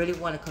 really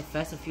want to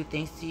confess a few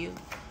things to you.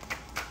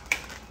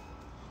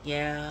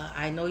 Yeah,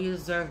 I know you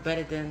deserve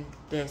better than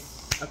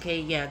this. Okay,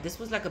 yeah, this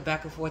was like a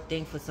back and forth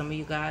thing for some of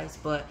you guys,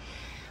 but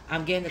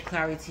I'm getting the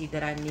clarity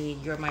that I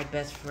need. You're my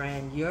best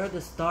friend. You're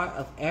the start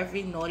of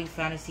every naughty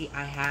fantasy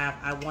I have.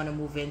 I want to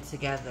move in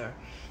together.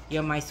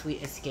 You're my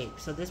sweet escape.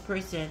 So this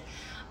person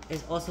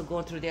is also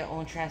going through their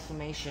own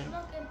transformation.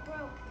 Look, it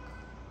broke.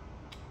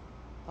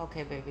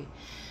 Okay, baby.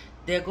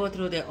 They're going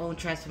through their own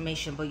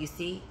transformation, but you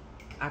see,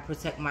 I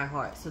protect my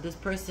heart. So this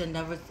person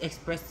never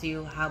expressed to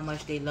you how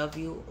much they love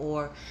you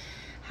or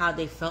how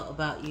they felt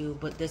about you,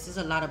 but this is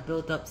a lot of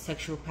built-up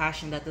sexual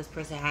passion that this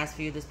person has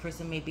for you. This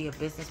person may be a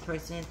business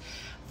person,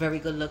 very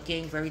good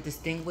looking, very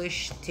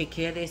distinguished, take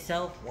care of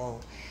themselves. Whoa.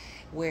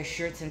 Wear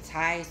shirts and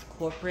ties,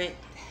 corporate.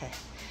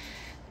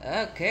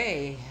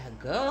 Okay,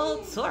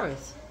 go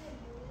Taurus.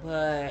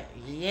 But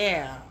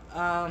yeah,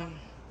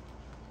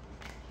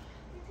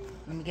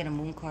 let me get a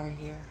moon card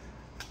here.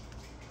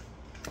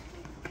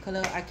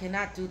 Khalil, I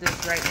cannot do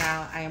this right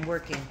now. I am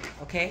working,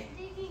 okay?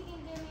 Do you think you can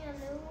give me a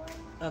new one?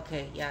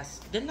 Okay, yes.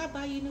 Didn't I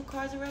buy you new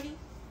cards already?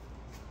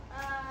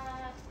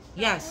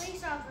 The yes.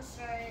 police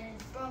officer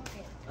is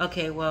broken.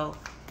 Okay, well.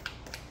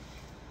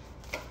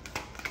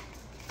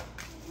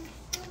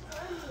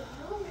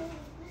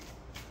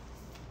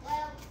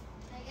 Well,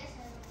 I guess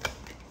I don't.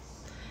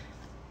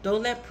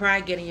 Don't let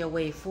pride get in your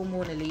way. Full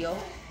moon in Leo.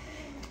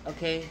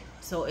 Okay,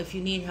 so if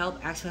you need help,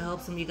 ask for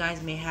help. Some of you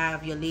guys may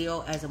have your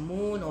Leo as a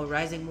moon or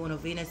rising moon or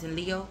Venus in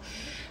Leo.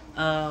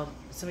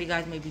 Some of you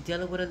guys may be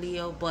dealing with a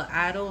Leo, but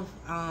I don't.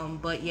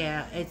 But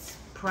yeah, it's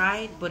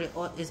pride, but it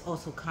is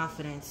also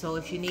confidence. So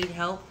if you need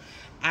help,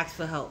 ask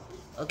for help.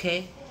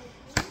 Okay,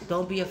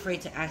 don't be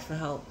afraid to ask for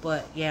help.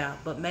 But yeah,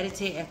 but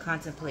meditate and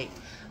contemplate.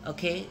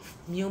 Okay,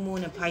 new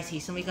moon in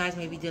Pisces. Some of you guys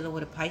may be dealing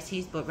with a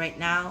Pisces, but right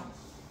now,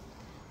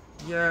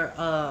 your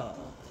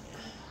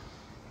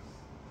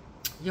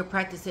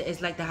practice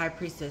is like the high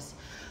priestess.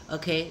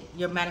 Okay,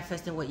 you're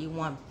manifesting what you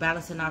want,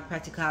 balancing out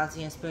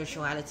practicality and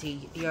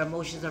spirituality. Your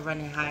emotions are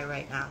running high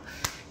right now.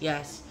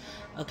 Yes,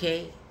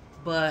 Okay,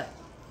 but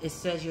it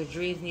says your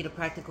dreams need a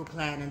practical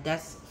plan, and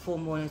that's full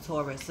moon in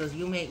Taurus. So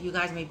you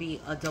guys may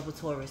be a double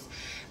Taurus,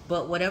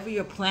 but whatever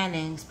you're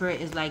planning,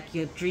 Spirit is like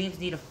your dreams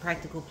need a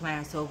practical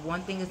plan. So if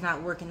one thing is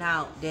not working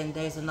out, then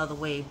there's another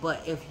way.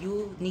 But if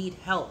you need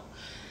help,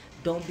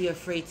 don't be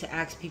afraid to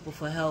ask people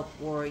for help,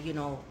 or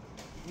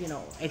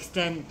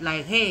extend,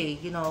 like, hey,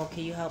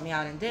 can you help me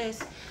out in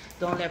this?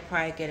 Don't let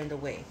pride get in the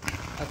way.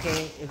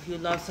 Okay, if you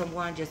love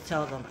someone, just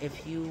tell them.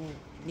 If you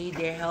need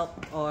their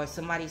help or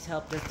somebody's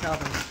help, just tell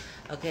them.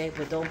 Okay,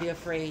 but don't be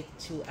afraid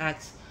to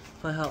ask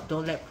for help.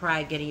 Don't let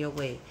pride get in your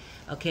way.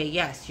 Okay,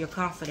 yes, you're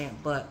confident,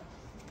 but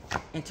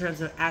in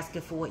terms of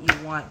asking for what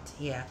you want,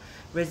 yeah,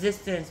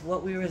 resistance,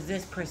 what we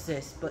resist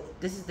persists.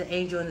 But this is the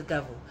angel and the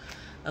devil.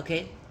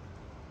 Okay,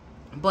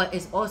 but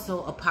it's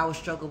also a power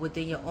struggle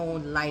within your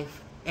own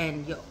life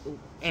and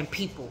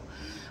people.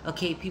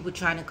 Okay, people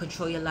trying to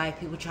control your life,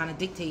 people trying to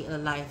dictate your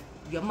life.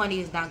 Your money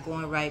is not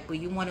going right, but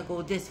you want to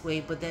go this way,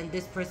 but then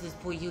this person's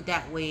pulling you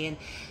that way, and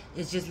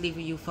it's just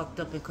leaving you fucked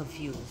up and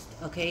confused.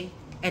 Okay,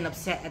 and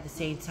upset at the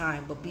same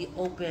time. But be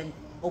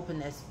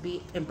openness,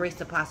 embrace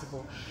the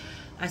possible.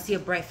 I see a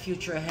bright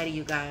future ahead of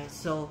you guys,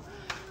 so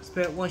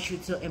Spirit wants you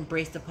to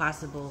embrace the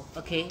possible.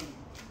 Okay,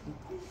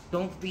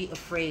 don't be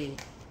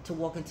afraid to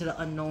walk into the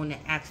unknown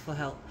and ask for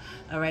help.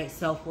 All right,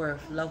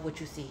 self-worth, love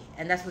what you see,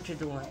 and that's what you're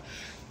doing.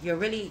 You're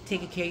really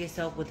taking care of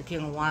yourself with the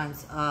King of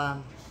Wands.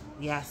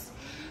 Yes,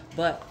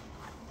 but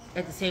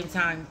at the same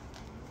time,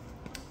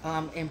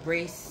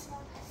 embrace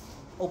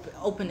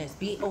openness.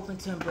 Be open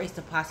to embrace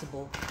the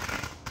possible,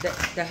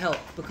 the help,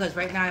 because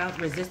right now,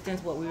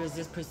 resistance, what we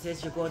resist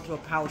persists. You're going through a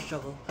power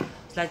struggle.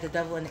 It's like the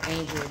devil and the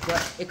angel,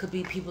 but it could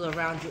be people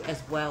around you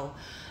as well.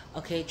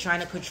 Okay,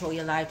 trying to control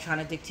your life, trying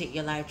to dictate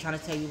your life, trying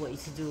to tell you what you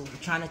to do,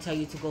 trying to tell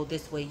you to go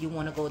this way, you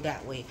want to go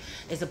that way.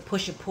 It's a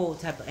push and pull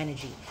type of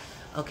energy.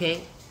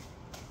 Okay,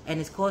 and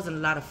it's causing a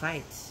lot of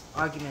fights,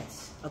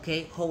 arguments.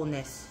 Okay,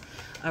 wholeness.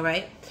 All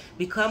right,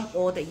 become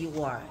all that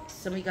you are.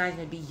 Some of you guys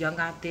may be young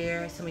out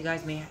there. Some of you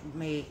guys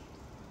may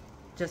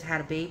just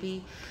had a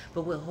baby,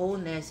 but with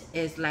wholeness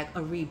is like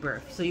a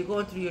rebirth. So you're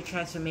going through your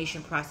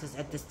transformation process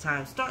at this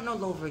time, starting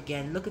all over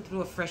again, looking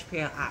through a fresh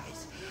pair of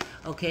eyes.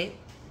 Okay,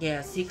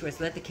 yeah,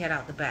 secrets, let the cat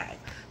out the bag.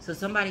 So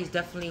somebody's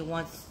definitely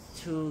wants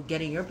to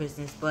get in your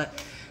business,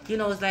 but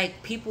it's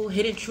like people,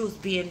 hidden truths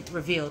being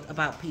revealed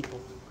about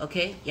people.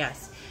 Okay,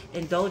 yes,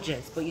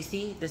 indulgence. But you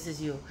see, this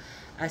is you.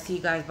 I see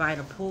you guys buying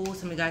a pool.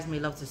 Some of you guys may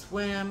love to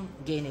swim,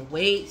 gaining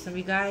weight. Some of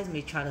you guys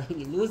may try to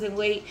be losing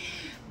weight,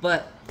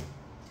 but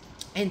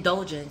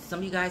indulgence. Some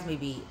of you guys may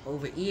be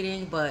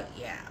overeating, but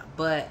yeah,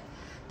 but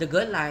the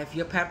good life,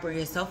 you're pampering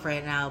yourself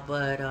right now.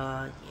 But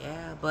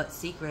yeah, but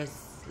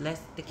secrets, let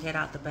the cat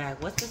out the bag.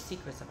 What's the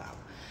secrets about?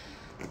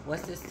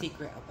 What's the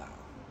secret about?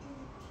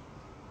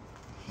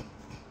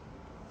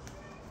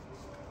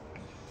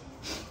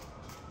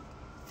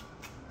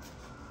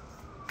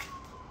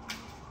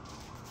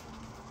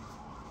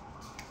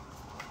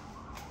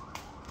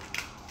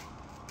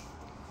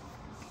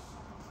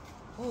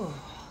 Ooh,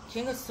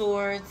 King of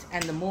Swords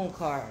and the Moon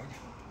card.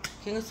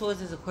 King of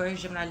Swords is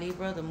Aquarius, Gemini,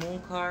 Libra. The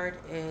Moon card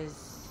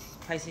is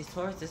Pisces,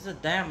 Taurus. This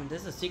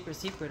is a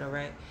secret, all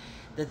right?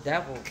 The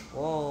Devil.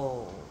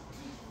 Whoa.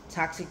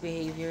 Toxic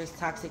behaviors,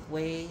 toxic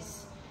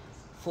ways.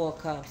 4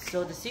 Cups.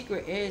 So the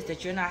secret is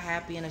that you're not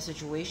happy in a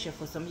situation.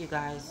 For some of you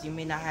guys, you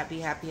may not be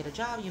happy at a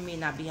job. You may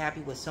not be happy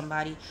with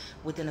somebody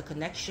within a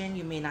connection.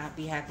 You may not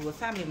be happy with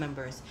family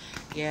members.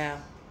 Yeah.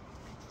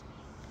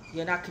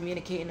 You're not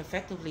communicating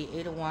effectively.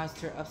 8 of Wands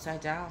turned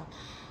upside down.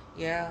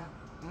 Yeah.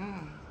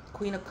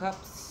 Queen of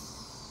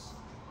Cups.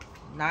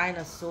 9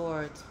 of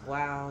Swords.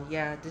 Wow.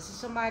 Yeah. This is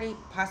somebody,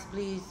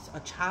 possibly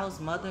a child's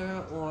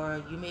mother,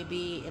 or you may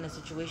be in a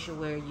situation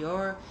where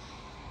you're,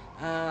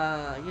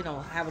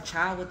 have a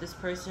child with this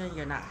person.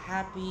 You're not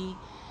happy.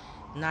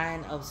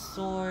 9 of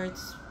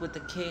Swords with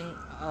the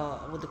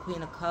with the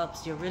Queen of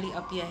Cups. You're really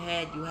up your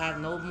head. You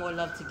have no more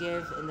love to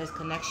give in this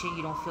connection.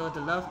 You don't feel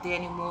the love there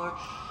anymore.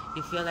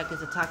 You feel like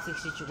it's a toxic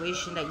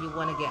situation that you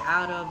want to get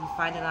out of. You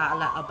find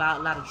out about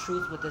a lot of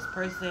truth with this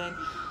person.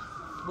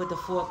 With the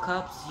 4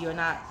 Cups,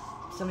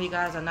 some of you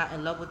guys are not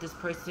in love with this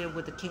person.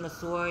 With the King of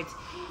Swords,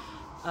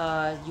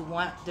 you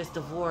want this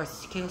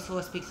divorce. King of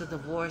Swords speaks of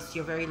divorce.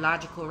 You're very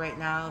logical right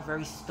now,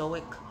 very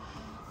stoic.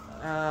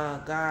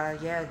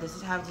 God, yeah, this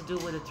is having to do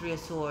with the 3 of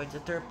Swords,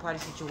 a third-party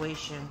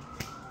situation.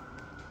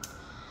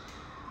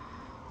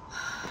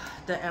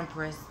 The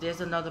Empress.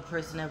 There's another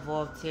person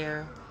involved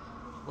here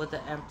with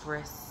the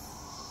Empress.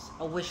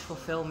 A wish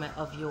fulfillment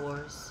of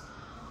yours.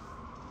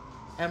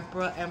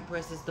 Emperor,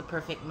 Empress is the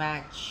perfect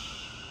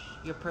match.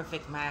 Your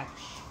perfect match.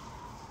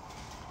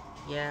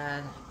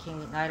 Yeah,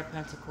 Knight of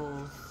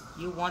Pentacles.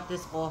 You want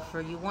this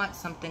offer. You want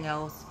something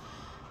else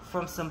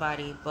from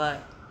somebody,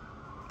 but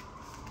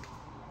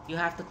you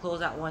have to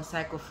close out one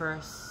cycle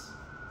first.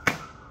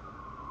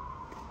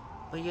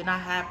 But you're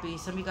not happy.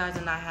 Some of you guys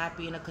are not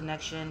happy in a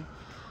connection.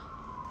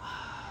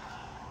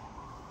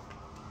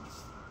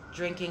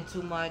 Drinking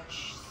too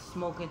much,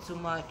 smoking too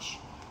much,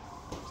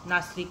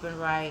 not sleeping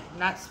right,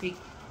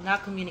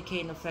 not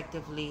communicating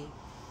effectively.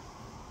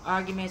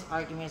 Arguments,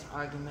 arguments,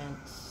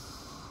 arguments.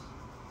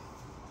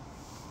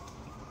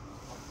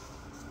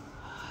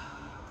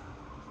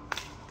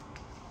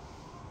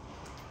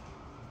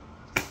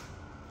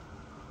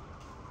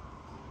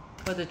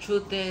 But the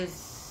truth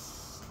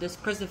is, this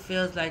person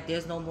feels like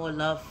there's no more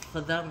love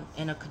for them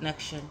in a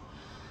connection.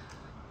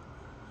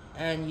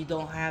 And you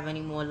don't have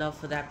any more love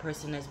for that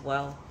person as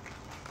well.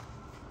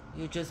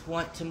 You just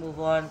want to move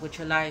on with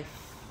your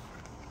life.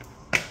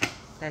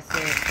 That's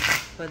it.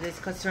 For this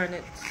concern,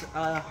 it's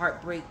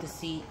heartbreak,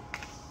 deceit,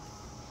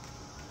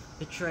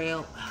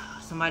 betrayal,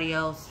 somebody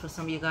else. For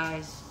some of you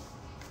guys,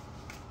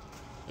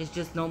 it's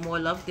just no more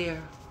love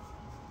there.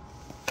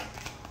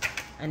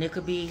 And it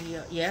could be,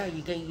 yeah,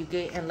 you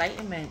get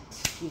enlightenment.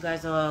 You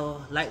guys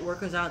are light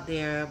workers out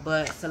there,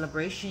 but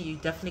celebration, you're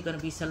definitely going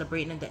to be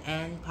celebrating in the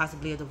end,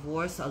 possibly a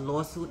divorce, a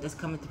lawsuit that's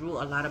coming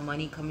through, a lot of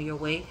money coming your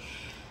way.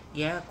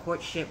 Yeah,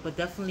 courtship, but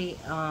definitely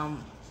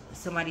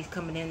somebody's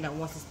coming in that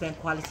wants to spend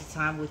quality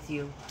time with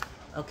you.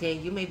 Okay,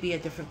 you may be a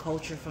different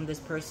culture from this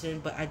person,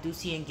 but I do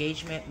see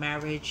engagement,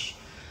 marriage,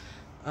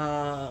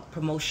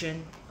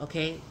 promotion.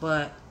 Okay,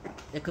 but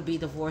it could be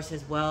divorce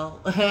as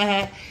well.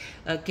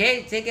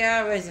 Okay, take it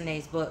how it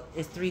resonates, but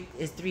it's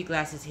three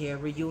glasses here.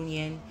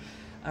 Reunion.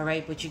 All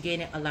right, but you're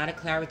getting a lot of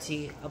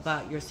clarity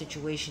about your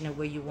situation and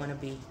where you want to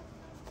be,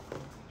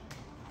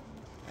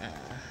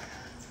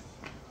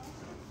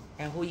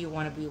 and who you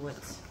want to be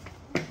with.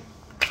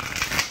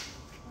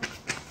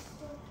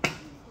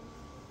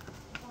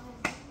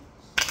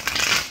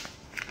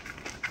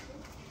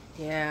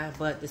 Yeah,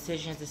 but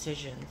decisions.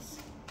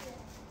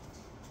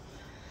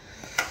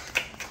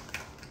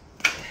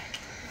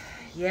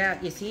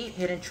 Yeah, you see,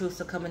 hidden truths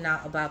are coming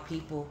out about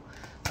people.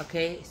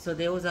 Okay, so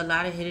there was a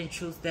lot of hidden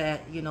truths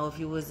that, you know, if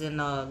you was in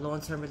a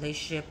long-term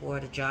relationship or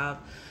at a job,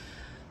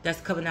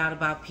 that's coming out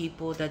about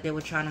people that they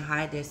were trying to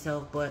hide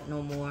themselves, but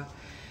no more.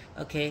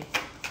 Okay,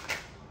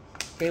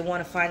 they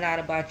want to find out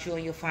about you,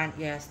 and you'll find,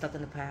 yeah, stuck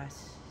in the past.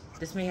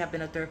 This may have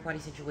been a third-party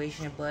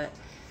situation, but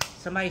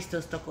somebody's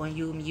still stuck on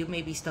you. You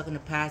may be stuck in the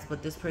past,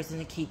 but this person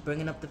will keep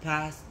bringing up the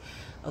past.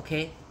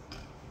 Okay,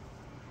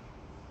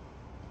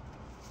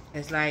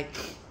 it's like,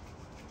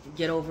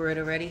 get over it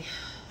already.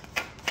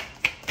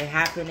 It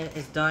happened,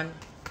 it's done.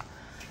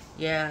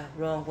 Yeah,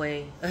 wrong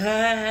way.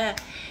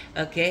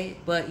 Okay,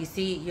 but you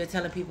see, you're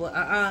telling people,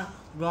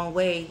 wrong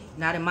way,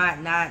 not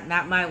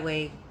my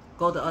way,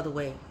 go the other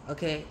way.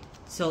 Okay,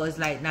 so it's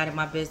like, not in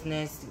my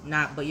business,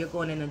 but you're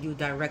going in a new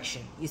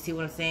direction. You see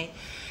what I'm saying?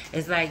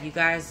 It's like you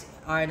guys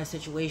are in a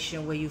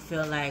situation where you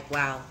feel like,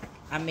 wow,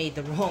 I made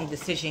the wrong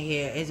decision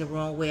here. It's the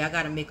wrong way. I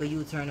got to make a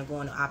U-turn and go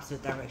in the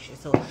opposite direction.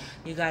 So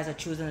you guys are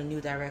choosing a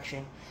new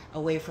direction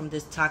away from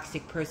this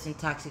toxic person,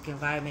 toxic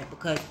environment,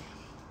 because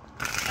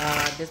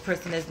this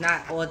person is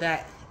not all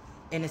that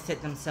innocent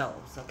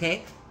themselves,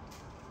 okay?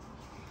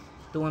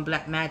 Doing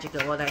black magic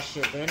and all that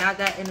shit. They're not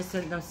that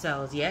innocent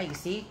themselves. Yeah, you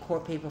see?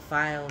 Court paper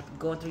file,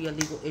 going through your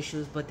legal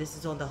issues, but this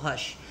is on the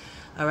hush.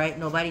 All right?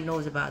 Nobody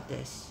knows about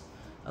this,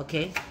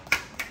 okay?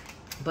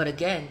 But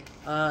again,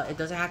 it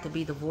doesn't have to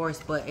be divorce,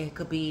 but it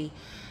could be,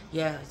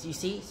 yeah, you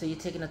see? So you're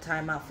taking a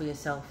time out for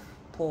yourself.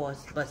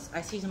 Pause. But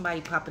I see somebody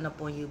popping up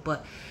on you,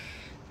 but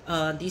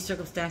these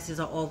circumstances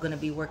are all going to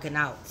be working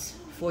out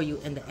for you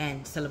in the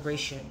end.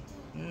 Celebration.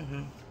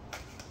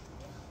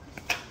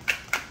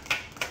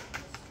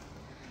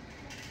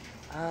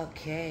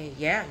 Okay,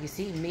 yeah, you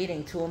see,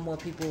 meeting 2 or more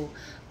people,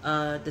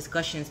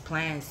 discussions,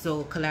 plans,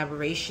 so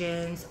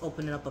collaborations,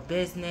 opening up a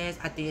business.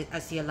 I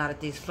see a lot of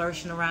things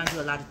flourishing around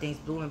you, a lot of things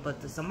blooming,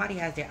 but somebody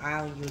has their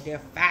eye on you. They're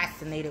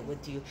fascinated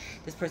with you.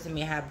 This person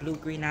may have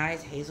blue-green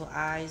eyes, hazel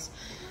eyes.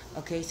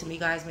 Okay, some of you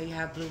guys maybe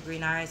have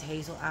blue-green eyes,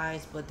 hazel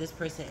eyes, but this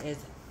person is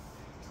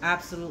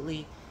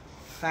absolutely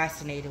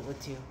fascinated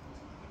with you.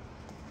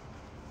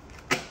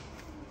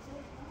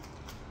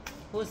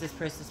 Who is this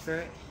person,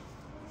 Spirit?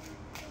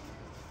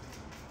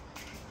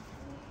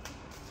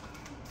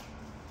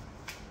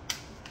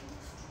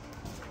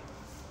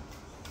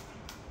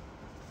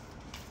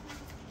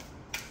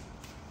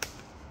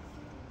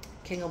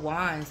 King of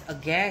Wands.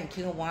 Again,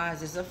 King of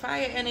Wands is a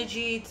fire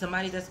energy.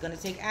 Somebody that's going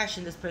to take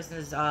action. This person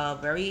is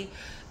very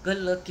good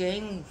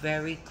looking,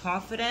 very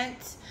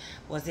confident.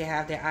 Once they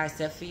have their eyes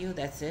set for you,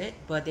 that's it.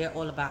 But they're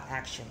all about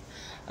action.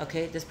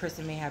 Okay, this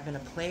person may have been a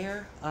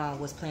player,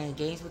 was playing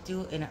games with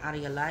you in and out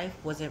of your life,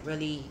 wasn't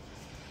really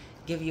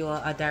give you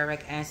a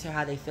direct answer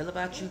how they feel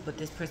about you, but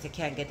this person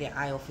can't get their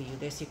eye off of you.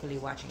 They're secretly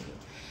watching you.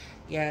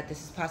 Yeah,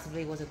 this is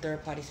possibly was a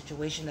third-party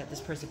situation that this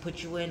person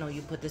put you in, or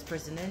you put this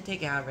person in.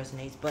 Take it how it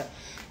resonates. But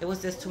it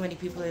was just too many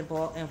people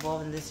involved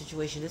in this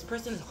situation. This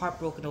person is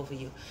heartbroken over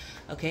you.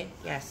 Okay?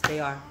 Yes, they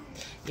are.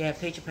 Yeah,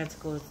 Page of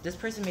Pentacles. This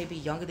person may be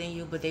younger than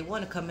you, but they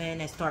want to come in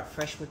and start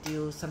fresh with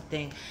you.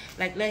 Something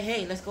like,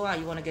 hey, let's go out.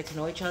 You want to get to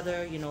know each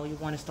other. You know, you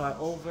want to start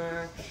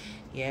over.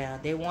 Yeah,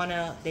 they want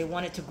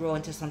it to grow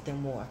into something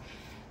more.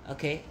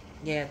 Okay?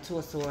 Yeah, 2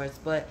 of Swords.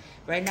 But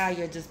right now,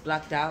 you're just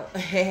blocked out.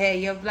 Hey,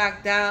 you're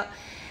blocked out.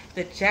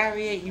 The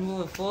Chariot, you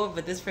moving forward,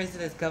 but this person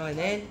is coming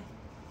in.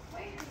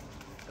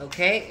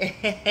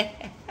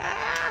 Okay.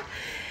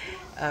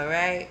 All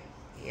right.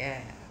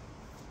 Yeah.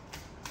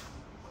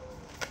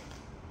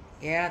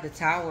 Yeah, the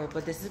Tower.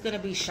 But this is going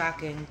to be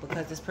shocking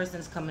because this person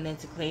is coming in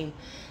to claim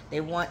they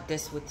want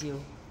this with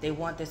you. They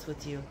want this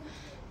with you.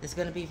 It's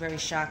going to be very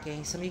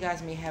shocking. Some of you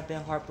guys may have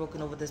been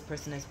heartbroken over this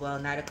person as well.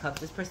 Knight of Cups.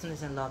 This person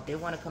is in love. They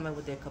want to come in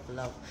with their cup of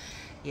love.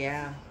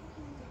 Yeah.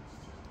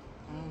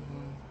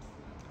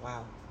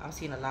 Wow. I'm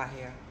seeing a lot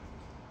here.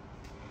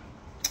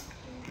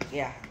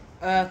 Yeah.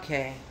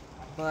 Okay.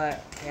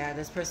 But, yeah,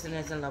 this person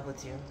is in love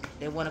with you.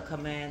 They want to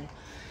come in.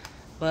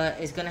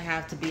 But it's going to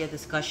have to be a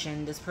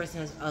discussion. This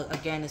person is,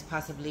 again, is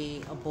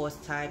possibly a boss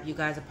type. You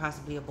guys are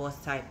possibly a boss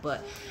type.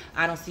 But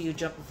I don't see you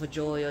jumping for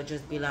joy or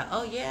just be like,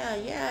 oh, yeah,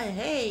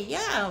 hey,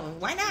 yeah,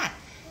 why not?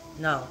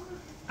 No,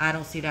 I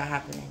don't see that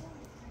happening.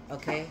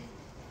 Okay?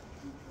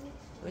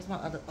 Where's my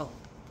other, oh.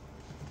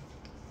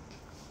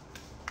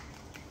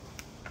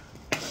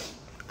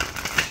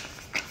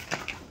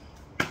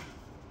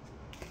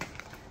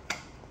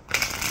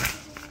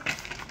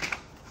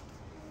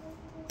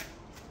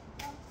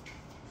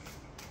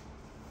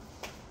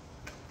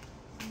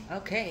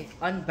 Okay,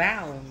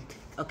 unbound.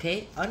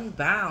 Okay,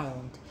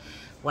 unbound.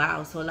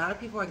 Wow, so a lot of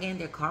people are getting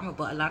their karma,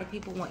 but a lot of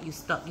people want you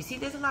stuck. You see,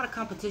 there's a lot of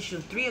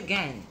competition. 3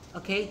 again.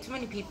 Okay, too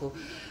many people.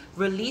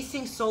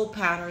 Releasing soul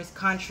patterns,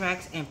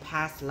 contracts, and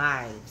past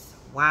lives.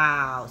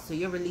 Wow, so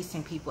you're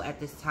releasing people at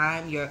this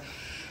time.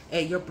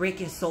 You're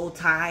breaking soul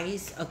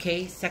ties.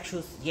 Okay,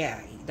 sexual.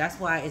 Yeah, that's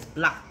why it's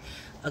blocked.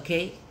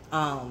 Okay,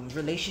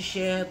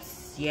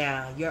 relationships.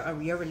 Yeah,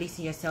 you're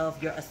releasing yourself.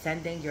 You're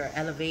ascending. You're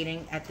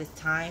elevating at this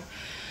time.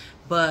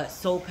 But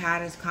soul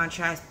patterns,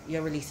 contracts,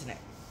 you're releasing it.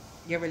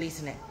 You're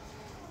releasing it.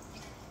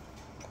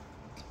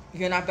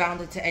 You're not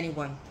bounded to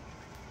anyone.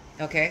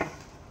 Okay?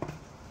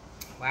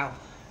 Wow.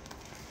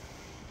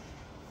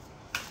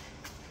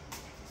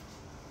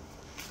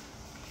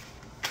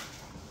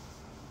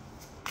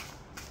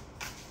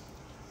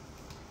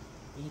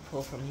 You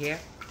pull from here.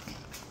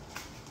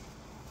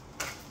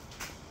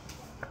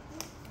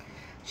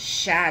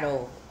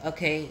 Shadow.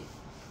 Okay.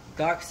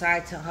 Dark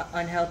side to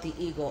unhealthy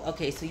ego.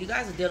 Okay, so you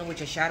guys are dealing with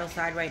your shadow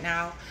side right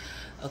now.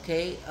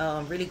 Okay,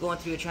 really going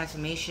through your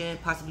transformation,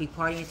 possibly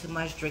partying too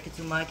much, drinking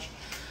too much.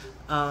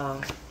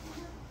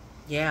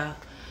 Yeah.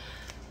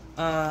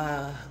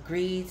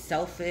 Greed,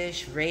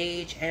 selfish,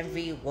 rage,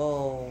 envy.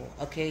 Whoa.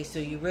 Okay, so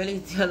you're really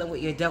dealing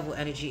with your devil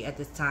energy at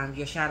this time,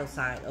 your shadow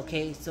side.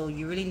 Okay, so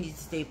you really need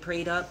to stay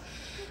prayed up,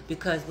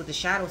 because with the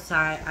shadow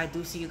side, I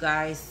do see you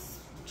guys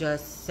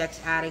just sex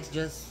addicts,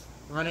 just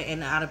running in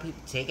and out of people.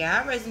 Take it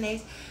how it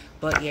resonates.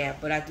 But yeah,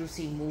 but I do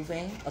see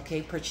moving,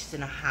 okay,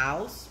 purchasing a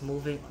house,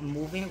 moving,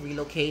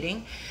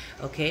 relocating,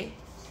 okay,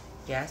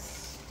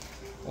 yes.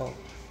 Whoa.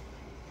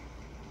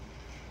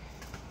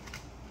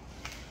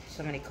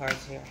 So many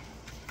cards here.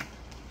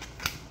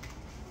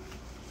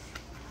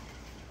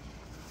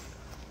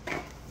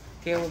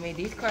 Bear with me.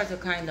 These cards are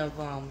kind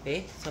of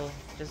big, so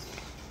just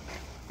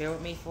bear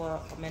with me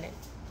for a minute.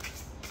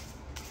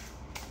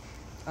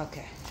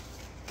 Okay.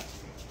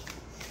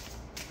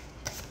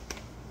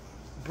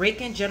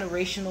 Breaking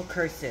generational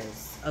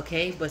curses,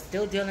 okay, but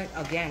still dealing,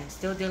 again,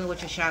 still dealing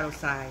with your shadow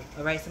side.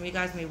 All right, some of you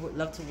guys may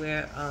love to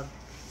wear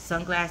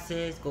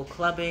sunglasses, go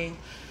clubbing,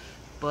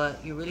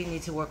 but you really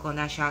need to work on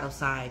that shadow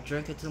side.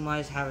 Drinking too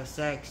much, having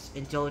sex,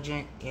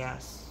 indulgent,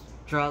 yes,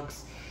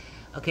 drugs,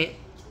 okay.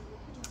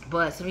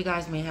 But some of you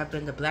guys may have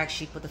been the black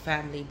sheep of the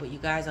family, but you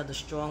guys are the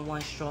strong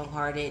ones,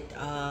 strong-hearted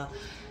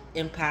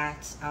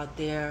empaths out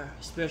there,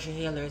 spiritual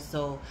healers.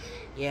 So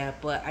yeah,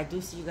 but I do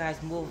see you guys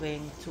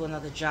moving to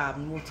another job,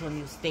 move to a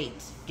new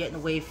state, getting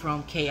away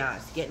from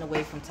chaos, getting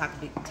away from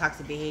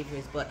toxic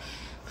behaviors. But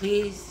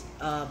please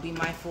be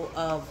mindful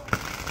of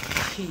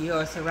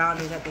your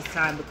surroundings at this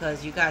time,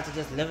 because you guys are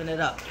just living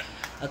it up,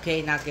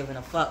 okay, not giving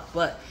a fuck.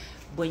 But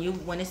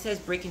when it says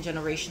breaking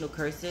generational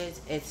curses,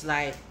 it's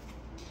like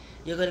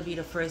you're gonna be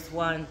the first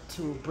one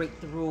to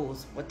break the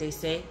rules, what they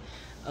say.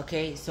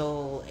 Okay,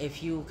 so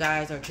if you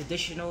guys are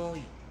traditional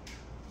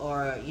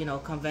or, you know,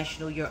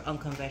 conventional, you're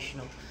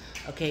unconventional.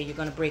 Okay, you're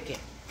gonna break it.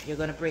 You're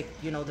gonna break,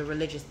 you know, the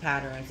religious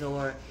patterns,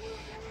 or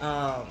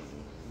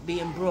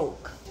being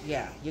broke.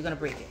 Yeah, you're gonna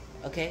break it.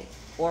 Okay,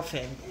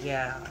 orphan.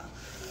 Yeah.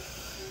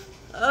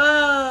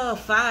 Oh,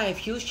 5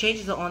 huge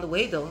changes are on the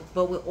way though.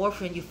 But with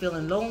orphan, you're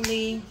feeling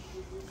lonely.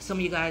 Some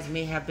of you guys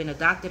may have been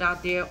adopted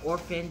out there,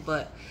 orphan,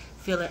 but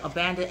feeling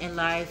abandoned in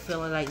life,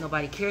 feeling like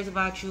nobody cares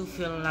about you,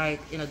 feeling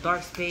like in a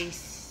dark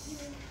space,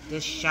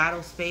 this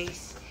shadow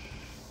space.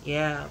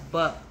 Yeah,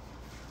 but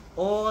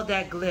all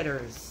that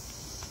glitters.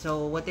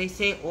 So what they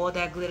say, all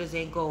that glitters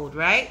ain't gold,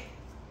 right?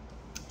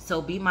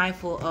 So be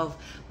mindful of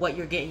what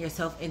you're getting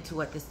yourself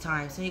into at this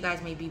time. Some of you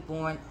guys may be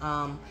born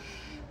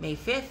May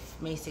 5th,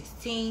 May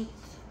 16th,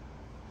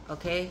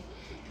 okay?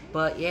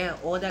 But yeah,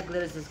 all that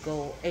glitters is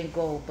gold, ain't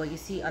gold. But you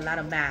see a lot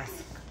of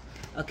masks,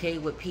 okay,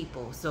 with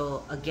people.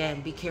 So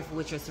again, be careful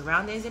with your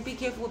surroundings, and be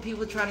careful with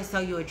people trying to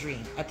sell you a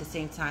dream at the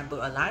same time. But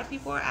a lot of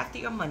people are after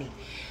your money,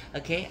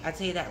 okay, I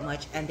tell you that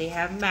much. And they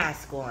have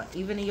masks on,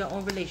 even in your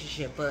own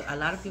relationship. But a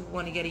lot of people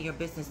want to get in your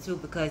business too,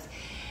 because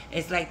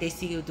it's like they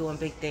see you doing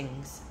big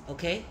things,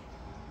 okay?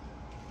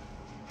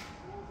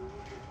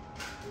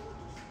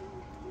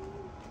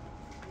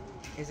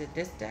 Is it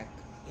this deck?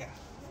 Yeah.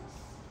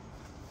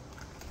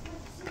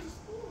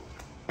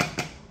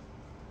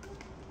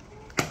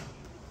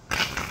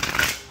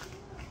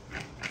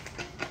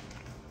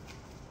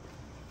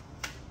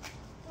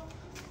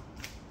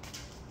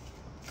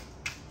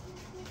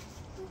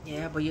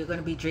 Yeah, but you're going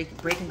to be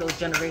breaking those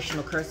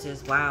generational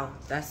curses. Wow,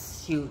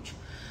 that's huge.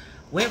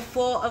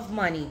 Windfall of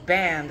money.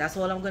 Bam. That's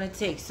all I'm going to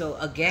take. So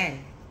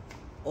again,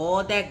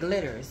 all that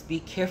glitters. Be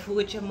careful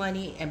with your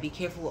money and be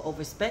careful with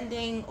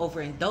overspending,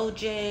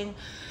 overindulging.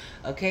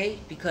 Okay?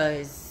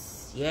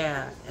 Because,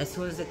 yeah, as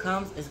soon as it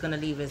comes, it's going to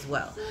leave as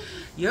well.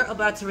 You're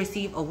about to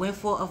receive a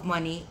windfall of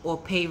money or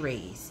pay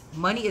raise.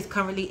 Money is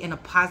currently in a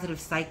positive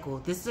cycle.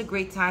 This is a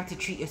great time to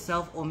treat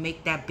yourself or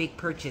make that big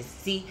purchase.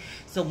 See?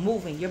 So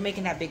moving, you're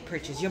making that big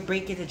purchase. You're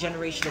breaking the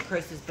generational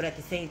curses, but at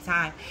the same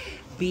time,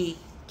 be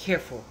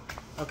careful.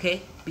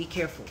 Okay? Be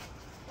careful.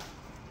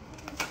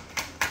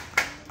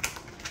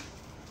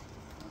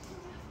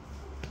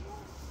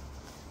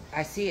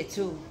 I see it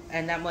too.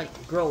 And that money,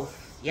 growth.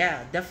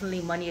 Yeah,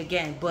 definitely money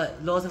again.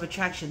 But laws of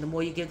attraction, the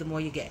more you give, the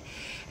more you get.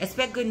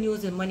 Expect good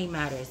news in money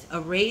matters. A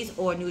raise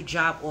or a new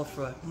job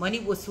offer. Money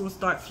will soon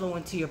start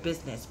flowing to your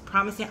business.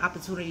 Promising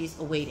opportunities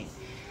awaiting.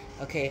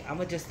 Okay, I'm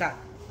going to just stop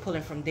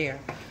pulling from there.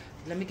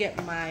 Let me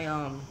get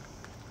my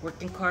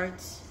working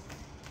cards.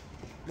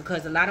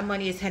 Because a lot of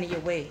money is heading your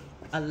way.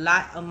 A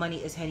lot of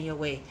money is heading your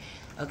way.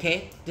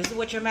 Okay, this is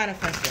what you're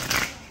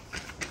manifesting.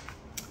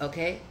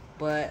 Okay,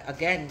 but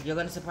again, you're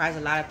going to surprise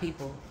a lot of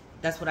people.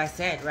 That's what I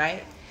said,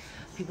 right?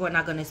 People are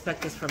not going to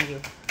expect this from you.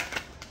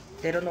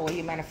 They don't know what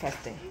you're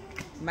manifesting.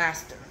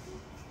 Master.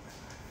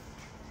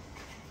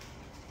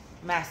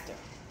 Master.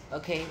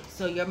 Okay,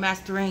 so you're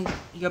mastering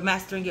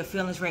your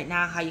feelings right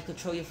now, how you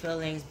control your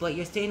feelings, but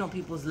you're staying on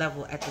people's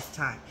level at this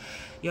time.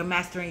 You're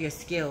mastering your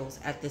skills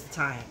at this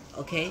time,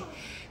 okay?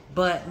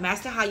 But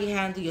master how you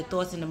handle your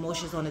thoughts and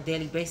emotions on a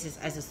daily basis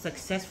as a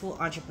successful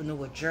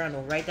entrepreneur.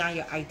 Journal. Write down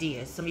your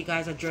ideas. Some of you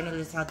guys are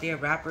journalists out there,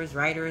 rappers,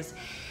 writers,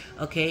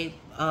 okay?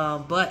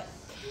 But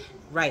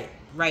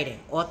writing,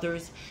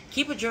 authors.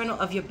 Keep a journal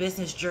of your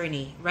business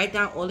journey. Write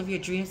down all of your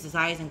dreams,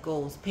 desires, and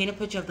goals. Paint a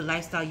picture of the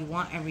lifestyle you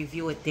want and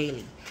review it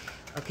daily,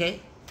 okay?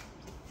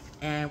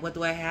 And what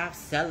do I have?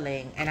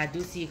 Selling. And I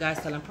do see you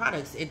guys selling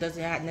products. It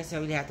doesn't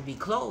necessarily have to be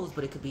clothes,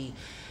 but it could be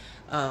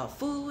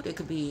food. It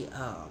could be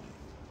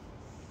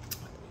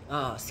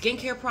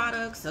skincare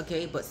products,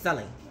 okay? But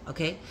selling,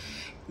 okay?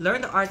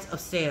 Learn the arts of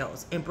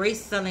sales.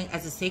 Embrace selling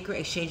as a sacred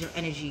exchange of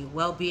energy,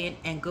 well-being,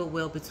 and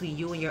goodwill between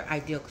you and your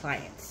ideal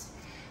clients.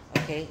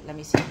 Okay, let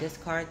me see this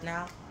card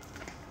now.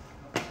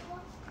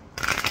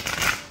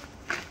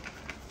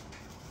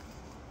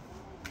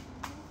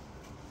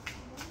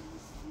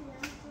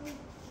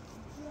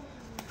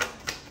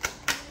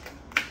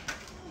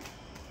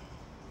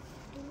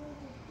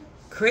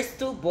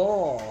 Crystal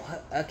ball.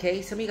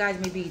 Okay, some of you guys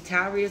may be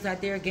tarot readers out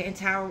there getting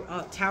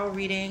tarot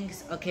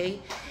readings.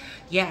 Okay,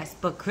 yes,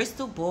 but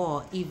crystal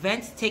ball,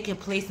 events taking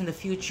place in the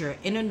future,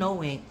 inner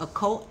knowing,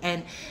 occult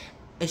and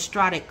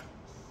esoteric,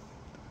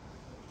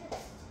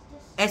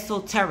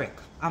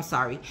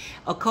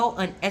 occult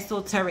and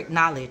esoteric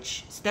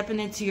knowledge, stepping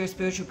into your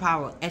spiritual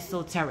power,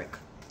 esoteric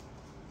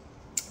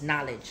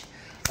knowledge.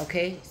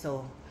 Okay,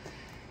 so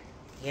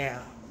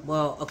yeah,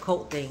 well,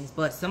 occult things,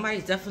 but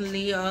somebody's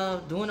definitely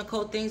doing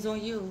occult things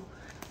on you.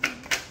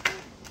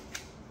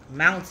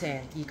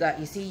 Mountain,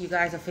 you see you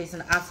guys are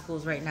facing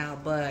obstacles right now,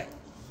 but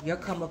your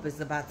come up is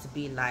about to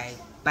be like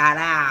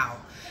badaw.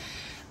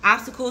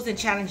 Obstacles and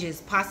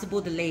challenges,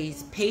 possible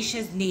delays,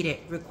 patience needed,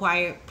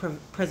 require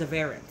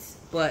perseverance.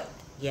 But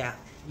yeah,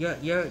 you're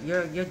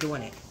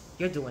doing it.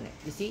 You're doing it.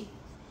 You see?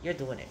 You're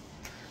doing it.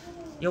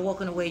 You're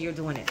walking away, you're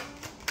doing it.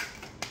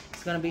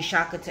 It's gonna be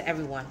shocker to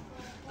everyone.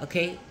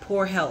 Okay?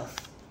 Poor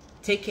health.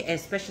 Take care,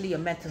 especially your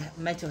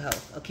mental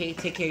health. Okay?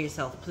 Take care of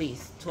yourself,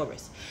 please,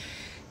 Taurus.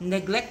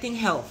 Neglecting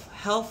health.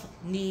 Health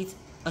needs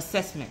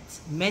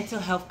assessments. Mental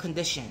health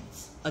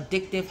conditions.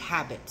 Addictive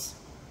habits.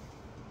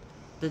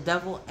 The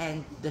devil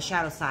and the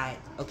shadow side.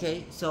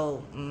 Okay?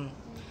 So,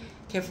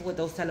 careful with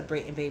those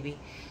celebrating, baby.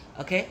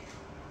 Okay?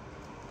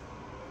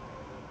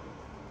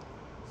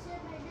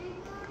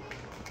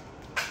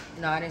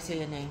 No, I didn't say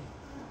your name.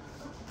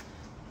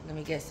 Let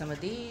me get some of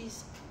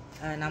these.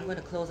 And I'm going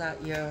to close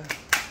out your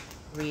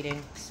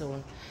reading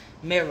soon.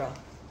 Mirror.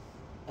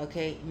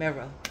 Okay?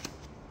 Mirror.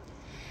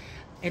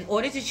 In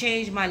order to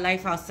change my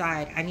life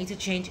outside, I need to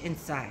change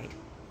inside.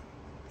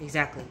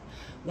 Exactly.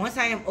 Once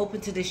I am open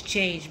to this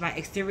change, my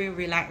exterior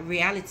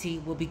reality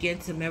will begin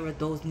to mirror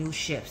those new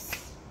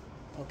shifts.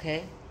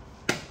 Okay?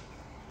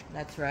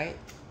 That's right.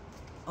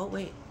 Oh,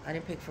 wait. I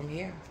didn't pick from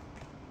here.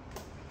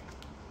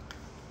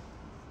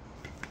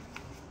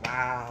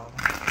 Wow.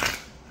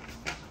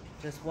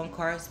 Just one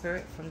card,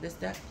 Spirit, from this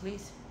deck,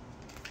 please.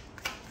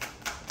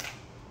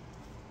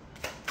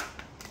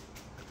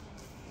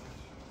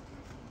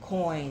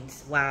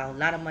 Coins. Wow. A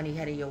lot of money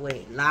headed your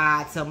way.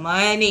 Lots of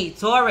money.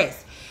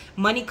 Taurus.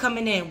 Money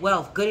coming in.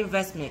 Wealth. Good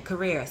investment.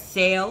 Career.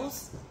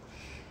 Sales.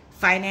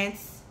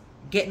 Finance.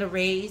 Getting a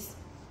raise.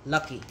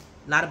 Lucky.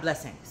 A lot of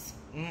blessings.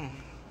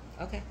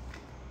 Okay.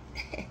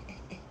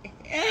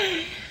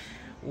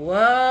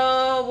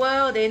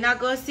 Whoa, they're not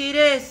going to see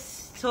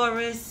this,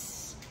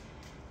 Taurus.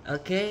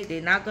 Okay,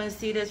 they're not going to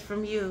see this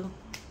from you.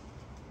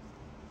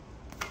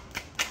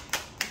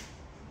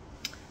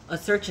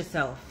 Assert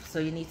yourself. So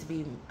you need to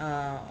be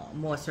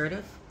more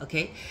assertive,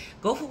 okay?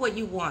 Go for what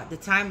you want. The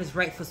time is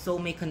right for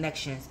soulmate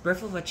connections.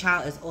 Birth of a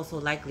child is also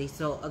likely.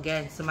 So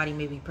again, somebody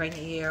may be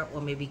pregnant here,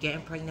 or maybe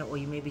getting pregnant, or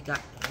you maybe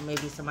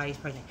somebody's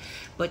pregnant.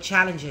 But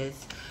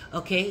challenges,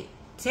 okay?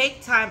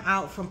 Take time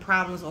out from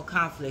problems or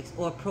conflicts,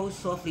 or approach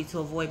softly to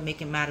avoid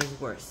making matters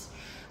worse,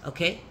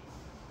 okay?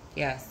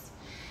 Yes.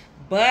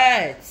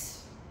 But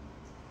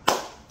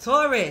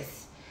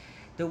Taurus,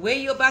 the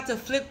way you're about to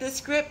flip this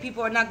script,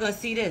 people are not going to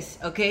see this,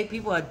 okay?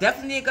 People are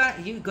definitely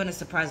you're going to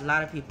surprise a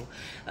lot of people,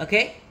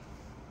 okay?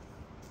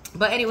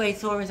 But anyway,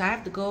 Taurus, I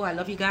have to go. I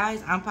love you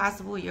guys. I'm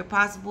possible. You're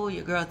possible.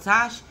 Your girl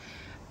Tosh.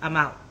 I'm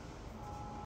out.